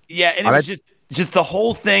move. Yeah, and it was just the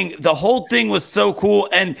whole thing. The whole thing was so cool,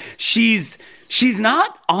 and she's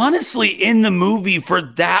not honestly in the movie for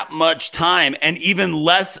that much time, and even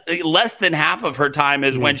less than half of her time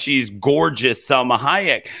is when she's gorgeous Salma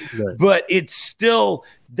Hayek. Right. But it's still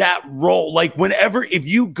that role. Like, whenever, if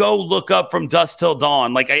you go look up From Dusk Till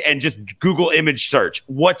Dawn, like, and just Google image search,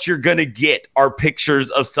 what you're gonna get are pictures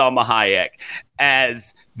of Salma Hayek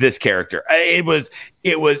as this character. It was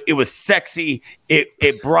sexy.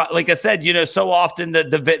 It brought, like I said, you know, so often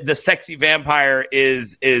the sexy vampire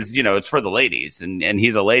is, you know, it's for the ladies, and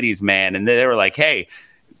he's a ladies' man, and they were like, hey,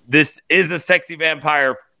 this is a sexy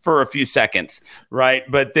vampire for a few seconds, right?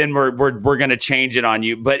 But then we're gonna change it on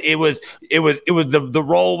you. But it was the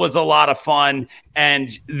role was a lot of fun, and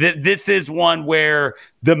this is one where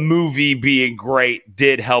the movie being great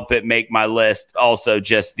did help it make my list. Also,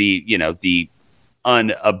 just the, you know, the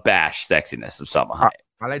unabashed sexiness of Salma Hayek.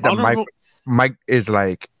 I like that Mike is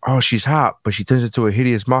like, oh, she's hot, but she turns into a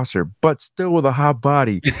hideous monster, but still with a hot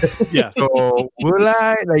body. Yeah. So will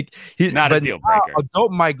I like? Not a deal breaker.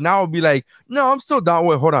 Adult Mike now will be like, no, I'm still down.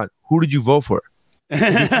 Wait, hold on. Who did you vote for? Like,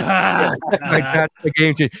 that's the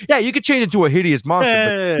game change. Yeah, you could change it to a hideous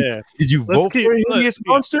monster. Yeah. Did you vote for a hideous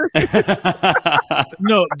monster?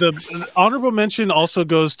 No, the honorable mention also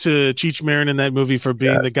goes to Cheech Marin in that movie for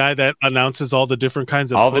being the guy that announces all the different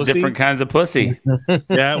kinds of pussy. The different kinds of pussy.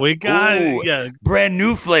 Yeah, we got brand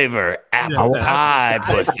new flavor, apple pie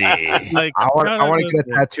pussy. Like, I want to get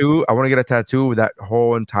a tattoo. I want to get a tattoo with that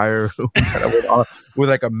whole entire with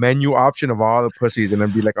like a menu option of all the pussies, and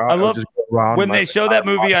then be like, oh, I love just go around when they show that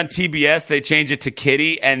movie on TBS. They change it to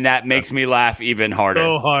Kitty, and that makes me laugh even harder.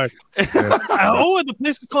 So hard. Oh, and the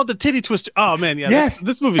place is called the Titty Twister. Oh man, yeah. Yes,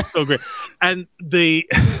 this movie's so great. And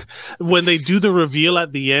when they do the reveal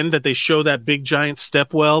at the end, that they show that big giant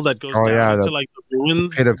step well that goes down into like the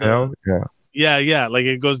ruins. Pit of hell. Yeah, like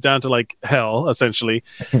it goes down to like hell essentially.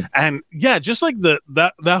 And yeah, just like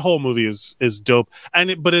that whole movie is dope.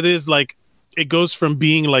 And but it is like, it goes from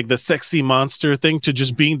being like the sexy monster thing to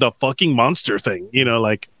just being the fucking monster thing, you know,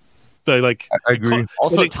 like I agree.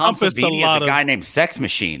 Also, Tom Savini is a guy named Sex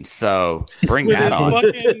Machine, so bring that on.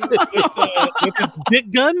 With his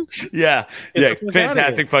dick gun. Yeah,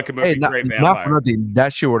 fantastic fucking movie. Hey, great vampire. Not for nothing,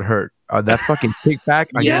 that shit would hurt. That fucking kickback.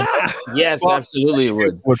 Yes, absolutely it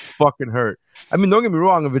would. Would fucking hurt. I mean, don't get me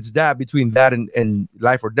wrong. If it's that between that and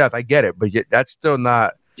life or death, I get it. But yet, that's still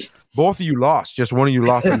not. Both of you lost. Just one of you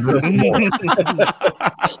lost a little more.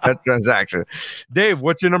 That transaction. Dave,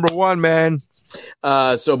 what's your number one, man?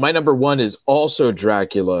 So my number one is also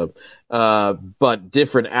Dracula, but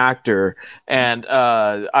different actor. And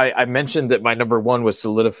I mentioned that my number one was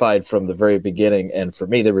solidified from the very beginning. And for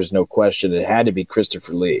me, there was no question. It had to be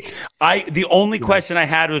Christopher Lee. The only question I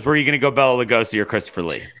had was, were you going to go Bela Lugosi or Christopher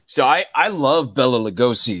Lee? So I love Bela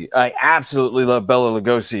Lugosi. I absolutely love Bela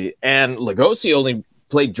Lugosi. And Lugosi only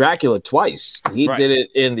played Dracula twice. He did it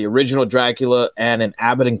in the original Dracula and in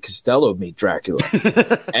Abbott and Costello Meet Dracula,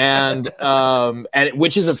 and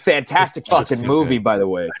which is a fantastic fucking movie, by the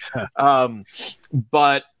way.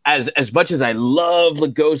 But as much as I love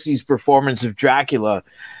Lugosi's performance of Dracula,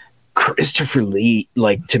 Christopher Lee,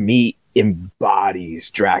 like, to me,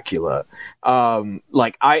 embodies Dracula. When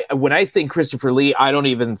I think Christopher Lee, I don't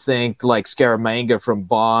even think like Scaramanga from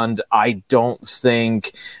Bond. I don't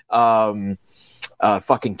think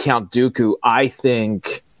fucking Count Dooku. I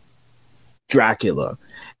think Dracula.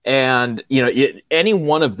 And any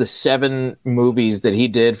one of the 7 movies that he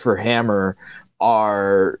did for Hammer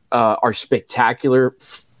are spectacular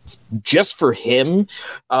just for him.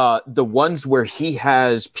 The ones where he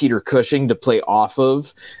has Peter Cushing to play off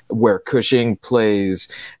of, where Cushing plays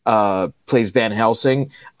Van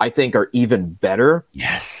Helsing, I think are even better.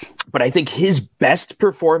 Yes. But I think his best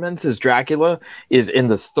performance as Dracula is in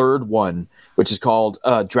the 3rd one, which is called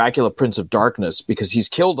Dracula Prince of Darkness, because he's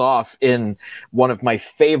killed off in one of my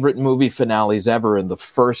favorite movie finales ever in the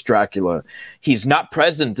first Dracula. He's not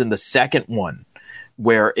present in the 2nd one,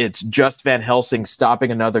 where it's just Van Helsing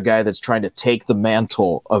stopping another guy that's trying to take the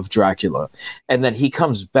mantle of Dracula. And then he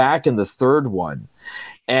comes back in the 3rd one.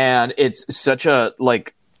 And it's such a,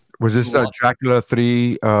 like... Was this Dracula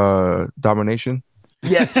 3 Domination?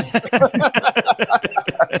 Yes.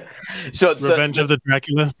 So Revenge of the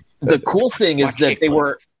Dracula. The cool thing is that they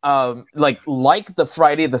were like the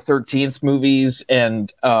Friday the 13th movies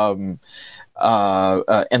and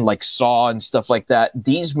like Saw and stuff like that.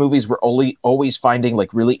 These movies were always finding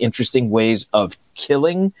like really interesting ways of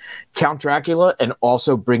killing Count Dracula and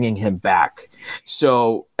also bringing him back.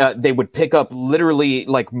 So they would pick up literally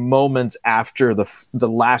like moments after the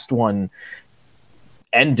last one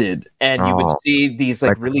ended, and you would see these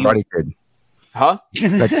like really Karate Kid. Huh?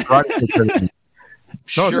 Like Karate Kid.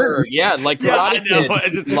 Sure, yeah, like Karate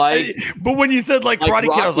Kid. Like, but when you said like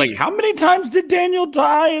Karate Kid, I was like, how many times did Daniel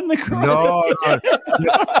die in the Karate Kid?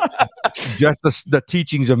 Just the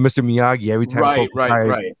teachings of Mr. Miyagi every time.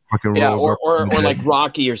 Right. Yeah, or like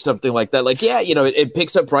Rocky or something like that. Like, yeah, it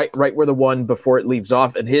picks up right where the one before it leaves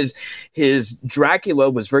off. And his Dracula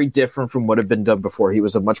was very different from what had been done before. He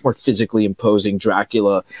was a much more physically imposing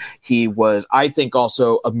Dracula. He was, I think,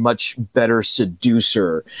 also a much better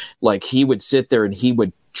seducer. Like, he would sit there and he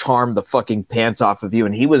would charm the fucking pants off of you,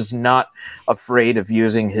 and he was not afraid of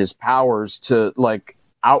using his powers to like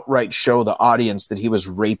outright show the audience that he was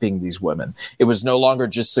raping these women. It was no longer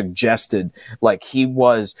just suggested. Like, he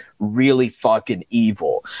was really fucking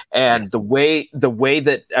evil. And the way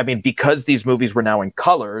that, I mean, because these movies were now in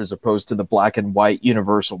color as opposed to the black and white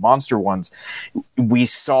Universal monster ones, we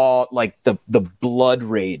saw like the blood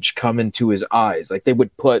rage come into his eyes. Like, they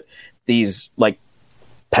would put these like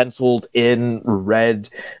penciled in red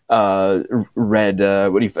contact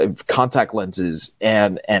lenses,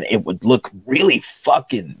 and it would look really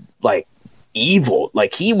fucking like evil.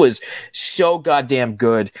 Like, he was so goddamn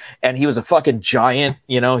good, and he was a fucking giant.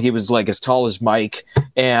 He was like as tall as Mike,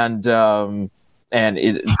 and I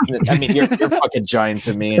mean, you're fucking giant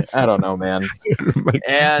to me. I don't know, man.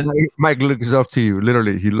 Mike looks up to you.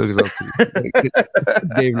 Literally, he looks up to you.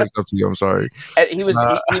 Dave looks up to you. I'm sorry. And he was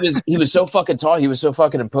so fucking tall. He was so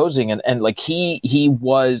fucking imposing, and like he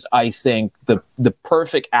was, I think, the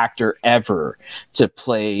perfect actor ever to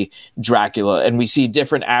play Dracula. And we see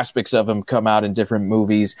different aspects of him come out in different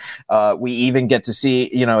movies. We even get to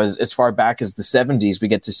see, as far back as the 70s, we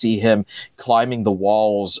get to see him climbing the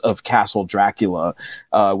walls of Castle Dracula.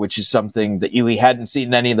 Which is something that we hadn't seen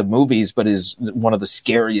in any of the movies, but is one of the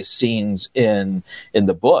scariest scenes in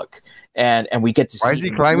the book. And we get to see. Why is he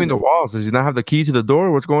climbing the walls? Does he not have the key to the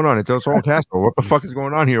door? What's going on? It's his own castle. What the fuck is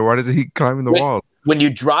going on here? Why is he climbing the walls? When you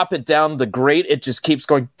drop it down the grate, it just keeps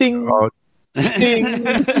going ding, ding,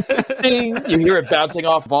 ding. You hear it bouncing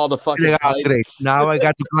off of all the fucking pipes. Now I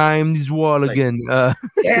got to climb this wall again.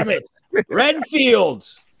 Damn it, Renfield!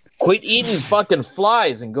 Quit eating fucking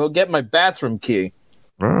flies and go get my bathroom key.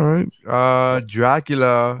 All right.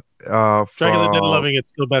 Dracula. Dracula did Loving It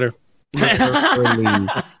still better.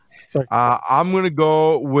 I'm gonna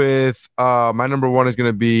go with my number one is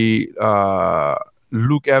gonna be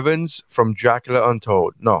Luke Evans from Dracula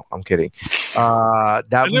Untold. No, I'm kidding.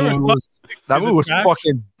 That movie was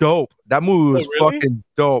fucking dope. That movie was fucking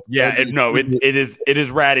dope. Yeah, it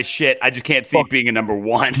is rad as shit. I just can't see it being a number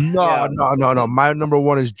one. No. My number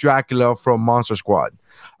one is Dracula from Monster Squad.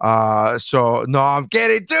 So no, I'm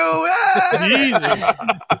kidding too.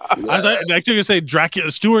 I thought actually you say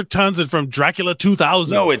Dracula, Stuart Townsend from Dracula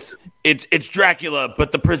 2000. No, it's Dracula,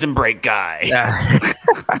 but the Prison Break guy.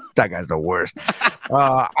 That guy's the worst.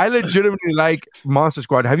 I legitimately like Monster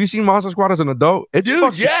Squad. Have you seen Monster Squad as an adult?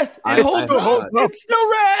 Dude, yes, it holds up. It's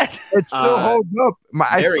still rad. It still holds up.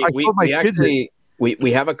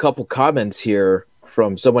 We have a couple comments here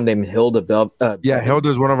from someone named Hilda Bell. Hilda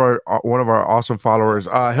is one of our awesome followers.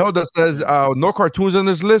 Hilda says, no cartoons on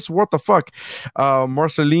this list. What the fuck?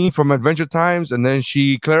 Marceline from Adventure Times, and then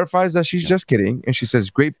she clarifies that she's just kidding, and she says,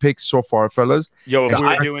 great picks so far, fellas. Yo, if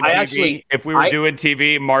we were doing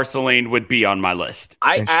TV, Marceline would be on my list.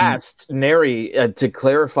 I asked Neri to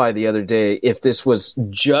clarify the other day if this was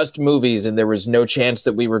just movies and there was no chance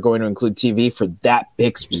that we were going to include TV for that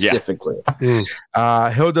pick specifically. Yeah.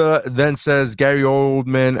 Hilda then says, Gary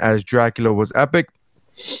Oldman as Dracula was epic.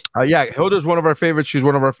 Hilda's one of our favorites. She's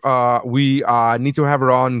one of our we need to have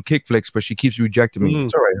her on Kickflix, but she keeps rejecting me.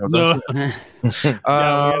 It's all right, Hilda. No. We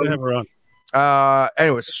gotta have her on.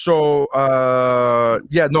 Anyways, so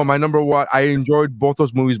my number one, I enjoyed both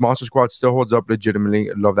those movies. Monster Squad still holds up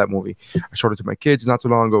legitimately. I love that movie. I showed it to my kids not too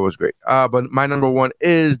long ago. It was great. But my number one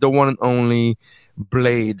is the one and only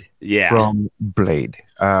Blade from Blade.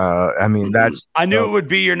 I knew it would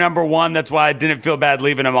be your number one. That's why I didn't feel bad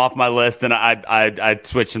leaving him off my list, and I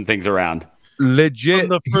switched some things around.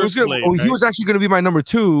 Legit, he was actually going to be my number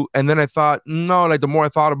two, and then I thought, no, like the more I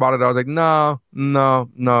thought about it, I was like, no,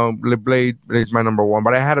 Blade is my number one,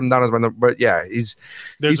 but I had him down as my number. But yeah,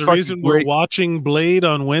 there's a reason we're watching Blade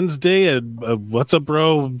on Wednesday. And what's up,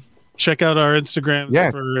 bro? Check out our Instagram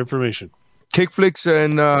for information. Kickflix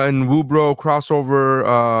and Woobro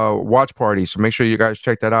crossover watch party. So make sure you guys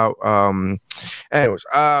check that out.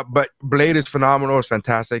 But Blade is phenomenal. It's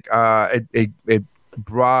fantastic. It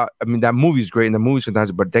brought, that movie is great and the movie's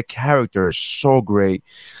fantastic, but that character is so great.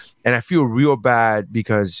 And I feel real bad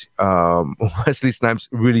because Wesley Snipes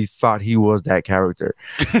really thought he was that character.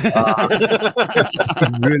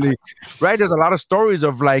 Really, right? There's a lot of stories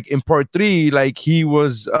of like in part 3, like he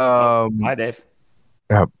was. Hi, Dave.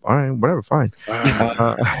 All right, whatever, fine.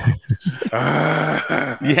 Now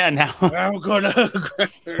I'm gonna.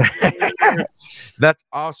 That's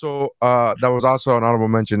also that was also an honorable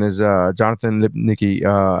mention is Jonathan Lipnicki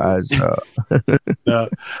as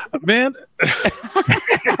man.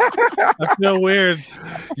 I feel weird.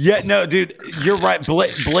 Yeah, no, dude, you're right.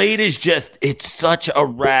 Blade is it's such a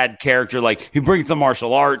rad character. Like he brings the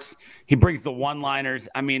martial arts, he brings the one-liners.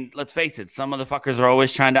 I mean, let's face it, some motherfuckers are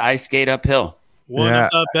always trying to ice skate uphill. One of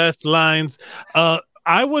the best lines.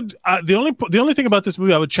 I would the only thing about this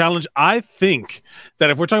movie I would challenge. I think that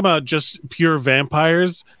if we're talking about just pure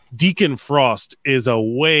vampires, Deacon Frost is a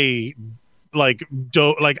way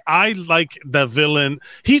dope. Like I like the villain.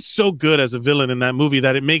 He's so good as a villain in that movie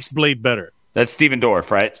that it makes Blade better. That's Stephen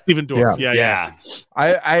Dorff, right? Stephen Dorff. Yeah.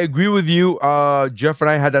 I agree with you. Jeff and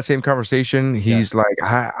I had that same conversation. He's like,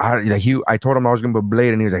 I told him I was gonna put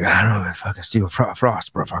Blade, and he was like, I don't know, fucking Stephen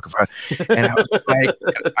Frost, bro, fucking Frost. And I was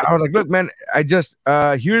like, look, man, I just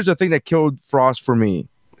here's the thing that killed Frost for me,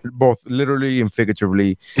 both literally and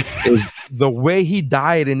figuratively, is the way he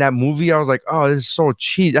died in that movie. I was like, oh, this is so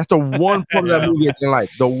cheap. That's the one part of that movie I didn't like.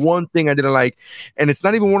 The one thing I didn't like. And it's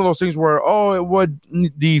not even one of those things where,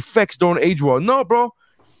 the effects don't age well. No, bro.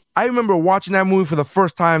 I remember watching that movie for the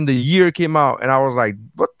first time the year it came out, and I was like,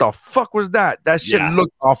 what the fuck was that? That shit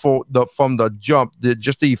looked awful from the jump.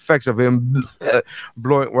 Just the effects of him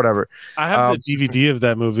blowing, whatever. I have the DVD of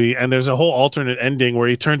that movie, and there's a whole alternate ending where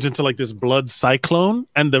he turns into like this blood cyclone,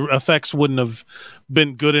 and the effects wouldn't have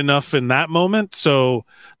been good enough in that moment. So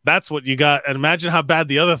that's what you got. And imagine how bad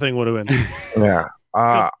the other thing would have been. Yeah.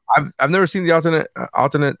 I've never seen the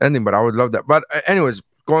alternate ending, but I would love that. But anyways,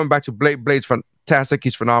 going back to Blade's fantastic.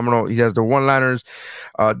 He's phenomenal. He has the one-liners.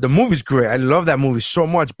 The movie's great. I love that movie so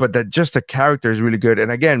much, but just the character is really good.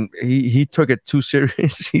 And again, he took it too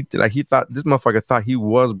serious. He thought this motherfucker thought he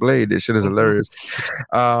was Blade. This shit is hilarious.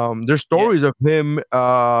 There's stories of him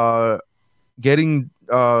getting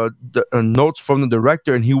notes from the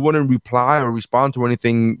director, and he wouldn't reply or respond to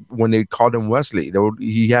anything when they called him Wesley.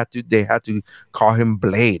 They had to call him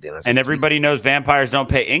Blade. And everybody knows vampires don't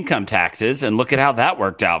pay income taxes, and look at how that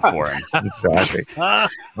worked out for him. Exactly.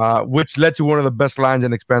 Which led to one of the best lines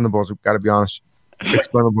in Expendables. Got to be honest.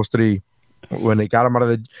 Expendables 3, when they got him out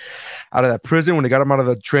of that prison, when they got him out of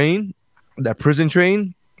the prison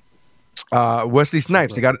train. Wesley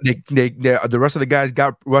Snipes. The rest of the guys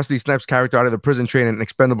got Wesley Snipes' character out of the prison train in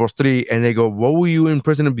Expendables 3, and they go, "What were you in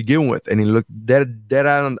prison to begin with?" And he looked dead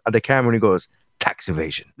out at the camera, and he goes, "Tax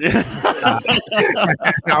evasion." I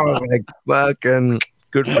was like, "Fucking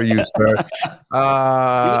good for you, sir."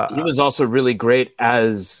 He was also really great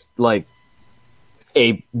as like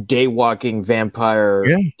a day-walking vampire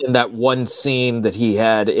in that one scene that he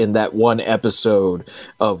had in that one episode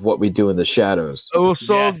of What We Do in the Shadows. It was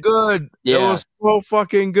so good. Yeah. It was so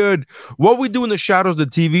fucking good. What We Do in the Shadows, the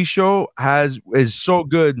TV show, is so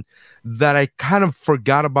good that I kind of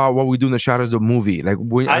forgot about What We Do in the Shadows, the movie. Like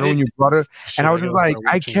when you brought it, and I was just like,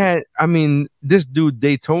 I can't. I mean, this dude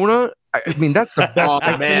Daytona. I mean, that's the best.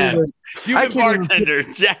 Oh, man. Human bartender,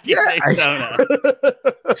 Jackie Daytona.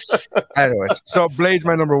 Anyways, so Blade's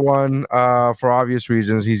my number one for obvious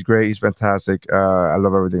reasons. He's great. He's fantastic. I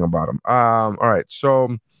love everything about him. All right.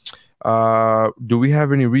 So do we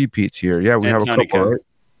have any repeats here? Yeah, we have a couple, right?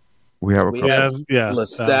 We have a couple.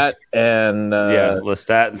 Lestat and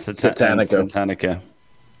Lestat and Satanica.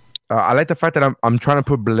 I like the fact that I'm trying to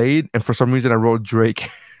put Blade, and for some reason I wrote Drake.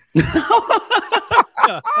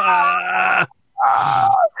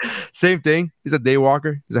 Same thing. He's a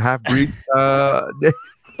daywalker. He's a half breed.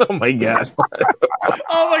 Oh my god!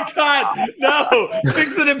 Oh my god! No,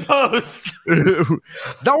 fix it in post.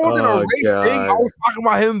 That wasn't a race thing. I was talking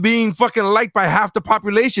about him being fucking liked by half the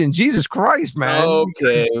population. Jesus Christ, man.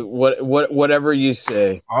 Okay, whatever you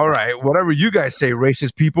say. All right, whatever you guys say,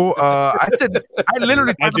 racist people. I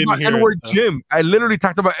literally talked about N-word Jim. I literally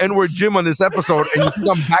talked about N-word Jim on this episode, and you think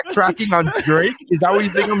I'm backtracking on Drake? Is that what you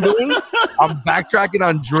think I'm doing? I'm backtracking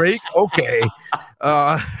on Drake. Okay.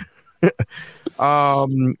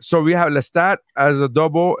 So we have Lestat as a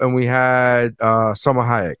double, and we had Salma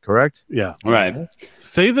Hayek, correct? Yeah. Right.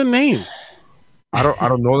 Say the name. I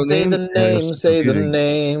don't know the name. Say the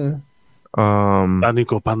name.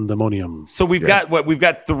 Panico Pandemonium. So we've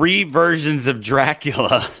got 3 versions of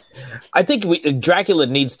Dracula. I think Dracula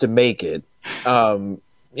needs to make it.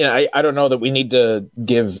 I don't know that we need to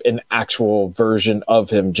give an actual version of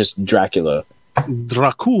him, just Dracula.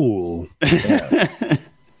 Dracul. Yeah.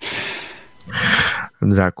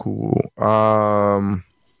 That cool. I don't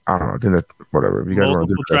know. I think that's whatever. If you guys want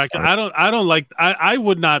to do Dracula. I don't like. I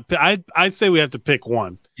would not. I'd say we have to pick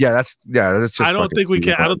one. That's just. I don't think we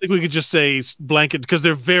can. I don't think we could just say blanket because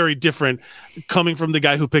they're very different. Coming from the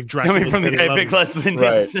guy who picked Dracula, coming from the guy who picked Leslie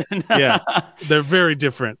Nielsen, yeah, they're very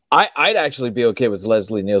different. I'd actually be okay with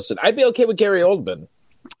Leslie Nielsen. I'd be okay with Gary Oldman.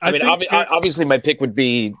 I mean, obviously, my pick would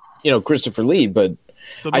be Christopher Lee, but.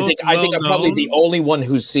 I think I'm probably the only one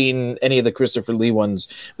who's seen any of the Christopher Lee ones,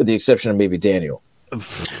 with the exception of maybe Daniel.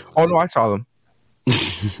 Oh no, I saw them.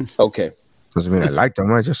 Okay. Doesn't mean I liked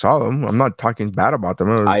them. I just saw them. I'm not talking bad about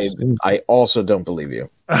them. I also don't believe you.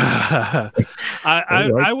 I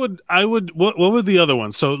would. What were the other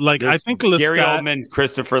ones? So I think Gary Oldman,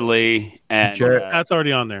 Christopher Lee, and that's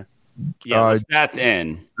already on there. Yeah, Lestat's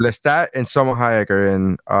in. Lestat and Salma Hayek are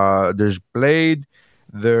in. There's Blade.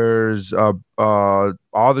 There's all the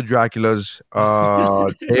Draculas,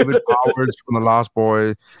 David Powers from The Lost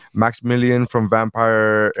Boy, Maximilian from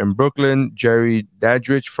Vampire in Brooklyn, Jerry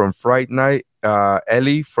Dadrich from Fright Night,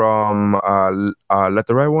 Ellie from Let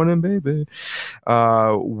the Right One In, Baby,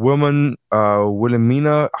 Wilhelmina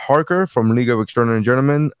Harker from League of Extraordinary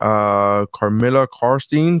Gentlemen, Carmilla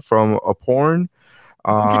Karstein from A Porn,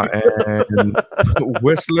 and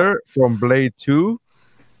Whistler from Blade 2.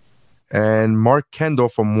 And Mark Kendall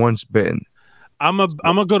from Once Bitten. I'm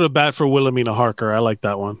gonna go to bat for Wilhelmina Harker. I like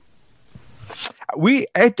that one.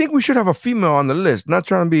 I think we should have a female on the list. Not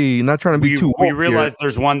trying to be too. We realize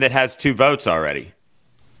there's one that has 2 votes already.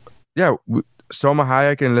 Yeah, Salma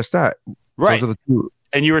Hayek and Lestat. Right. Those are the 2.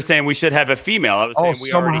 And you were saying we should have a female. I was saying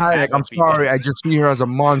we Salma Hayek. I'm sorry. I just see her as a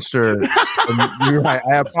monster. You're right.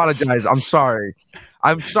 I apologize. I'm sorry.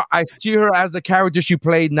 I see her as the character she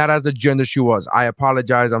played, not as the gender she was. I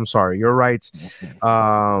apologize. I'm sorry. You're right.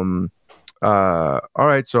 All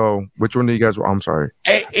right. So which one do you guys want? I'm sorry.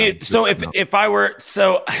 If I were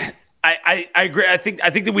I agree. I think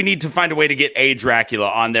that we need to find a way to get a Dracula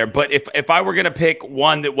on there. But if I were going to pick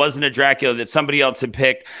one that wasn't a Dracula that somebody else had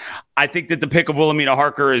picked, I think that the pick of Wilhelmina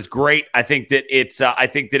Harker is great. I think that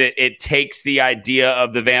it takes the idea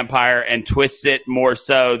of the vampire and twists it more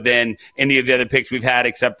so than any of the other picks we've had,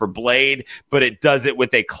 except for Blade. But it does it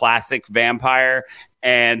with a classic vampire.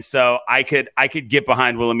 And so I could get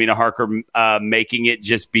behind Wilhelmina Harker making it,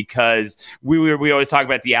 just because we always talk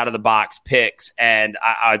about the out of the box picks, and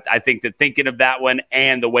I think that thinking of that one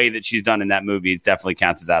and the way that she's done in that movie definitely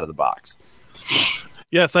counts as out of the box.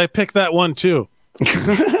 Yes, I picked that one too.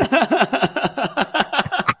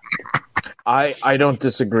 I don't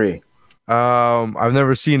disagree. I've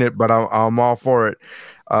never seen it, but I'm all for it.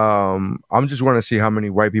 I'm just want to see how many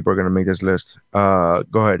white people are going to make this list. Go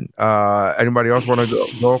ahead. Anybody else want to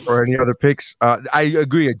go for any other picks? I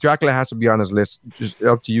agree. Dracula has to be on this list. Just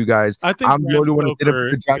up to you guys. I think I'm the only one who did it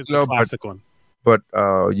for Dracula, classic one. But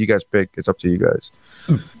you guys pick. It's up to you guys.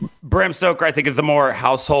 Bram Stoker, I think, is the more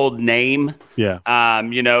household name. Yeah.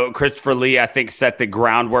 Christopher Lee, I think, set the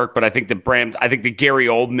groundwork, but I think that Gary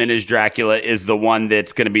Oldman as Dracula is the one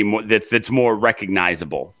that's going to be more that's more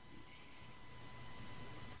recognizable.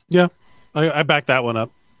 Yeah, I backed that one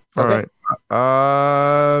up. All right.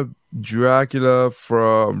 Dracula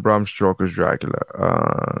from Bram Stoker's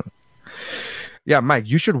Dracula. Yeah, Mike,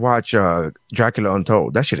 you should watch Dracula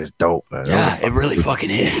Untold. That shit is dope, man. Yeah, it really fucking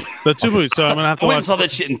is. The two movies, so I'm going to have to watch. I saw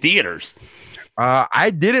that shit in theaters. I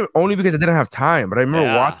did it only because I didn't have time, but I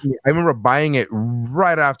remember watching it. I remember buying it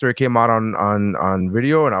right after it came out on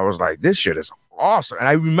video, and I was like, this shit is awesome. And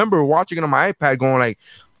I remember watching it on my iPad going like,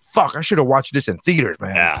 fuck, I should have watched this in theaters,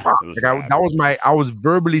 man. Yeah. I was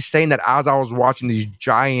verbally saying that as I was watching these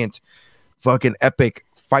giant fucking epic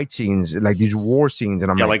fight scenes, like these war scenes,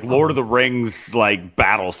 and I'm like Lord of the Rings, like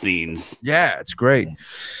battle scenes. Yeah, it's great.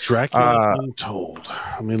 Dracula Untold.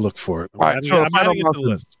 Let me look for it. All right, so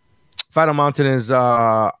Final Mountain is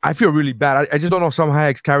I feel really bad. I just don't know some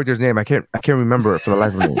Hayek's character's name. I can't remember it for the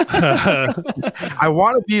life of me. I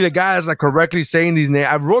want to be the guy that's like correctly saying these names.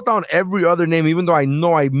 I wrote down every other name, even though I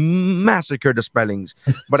know I massacred the spellings.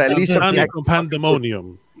 But at least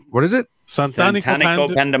Pandemonium. What is it?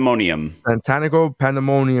 Santanico Pandemonium. Santanico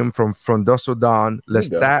Pandemonium from Dusk Till Dawn.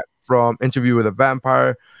 Lestat from Interview with a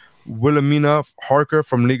Vampire. Wilhelmina Harker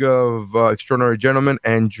from League of Extraordinary Gentlemen,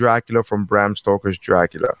 and Dracula from Bram Stoker's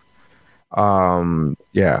Dracula.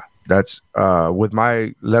 Yeah, that's with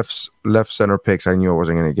my left center picks. I knew I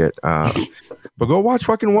wasn't gonna get. But go watch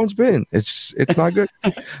fucking One Spin. It's not good.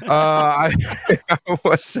 I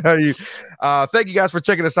want to tell you. Thank you guys for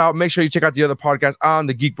checking us out. Make sure you check out the other podcasts on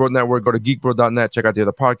the Geek Bro Network. Go to geekbro.net. Check out the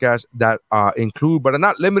other podcasts that include, but are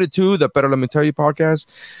not limited to, the Better Let Me Tell You podcast,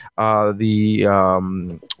 the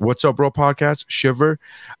What's Up Bro podcast, Shiver,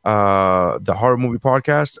 the Horror Movie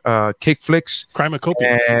podcast, Kick Flicks,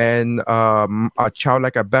 Crimacopia, and A Child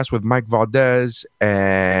Like a Best with Mike Valdez,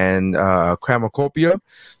 and Crimacopia.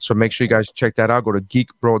 So make sure you guys check that out. Go to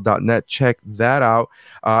geekbro.net. Check that out.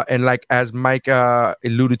 And like as Mike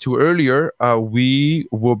alluded to earlier, we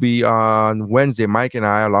will be on Wednesday. Mike and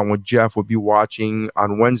I, along with Jeff, will be watching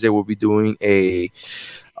on Wednesday. We'll be doing a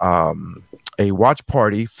watch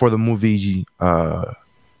party for the movie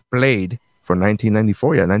Blade for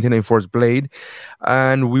 1994. Yeah, 1994's Blade.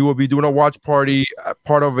 And we will be doing a watch party,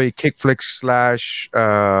 part of a Kickflix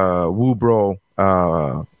 / Woo Bro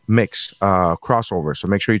mix crossover. So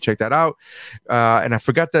make sure you check that out. And I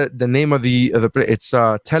forgot the name of the it's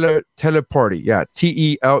Teleparty. Yeah,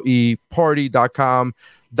 TELE party.com.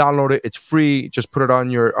 Download it. It's free. Just put it on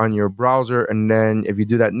your browser, and then if you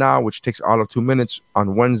do that now, which takes all of 2 minutes,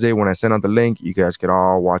 on Wednesday when I send out the link, you guys can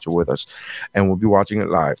all watch it with us, and we'll be watching it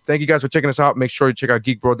live. Thank you guys for checking us out. Make sure you check out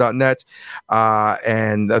geekbro.net,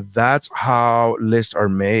 and that's how lists are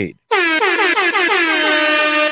made.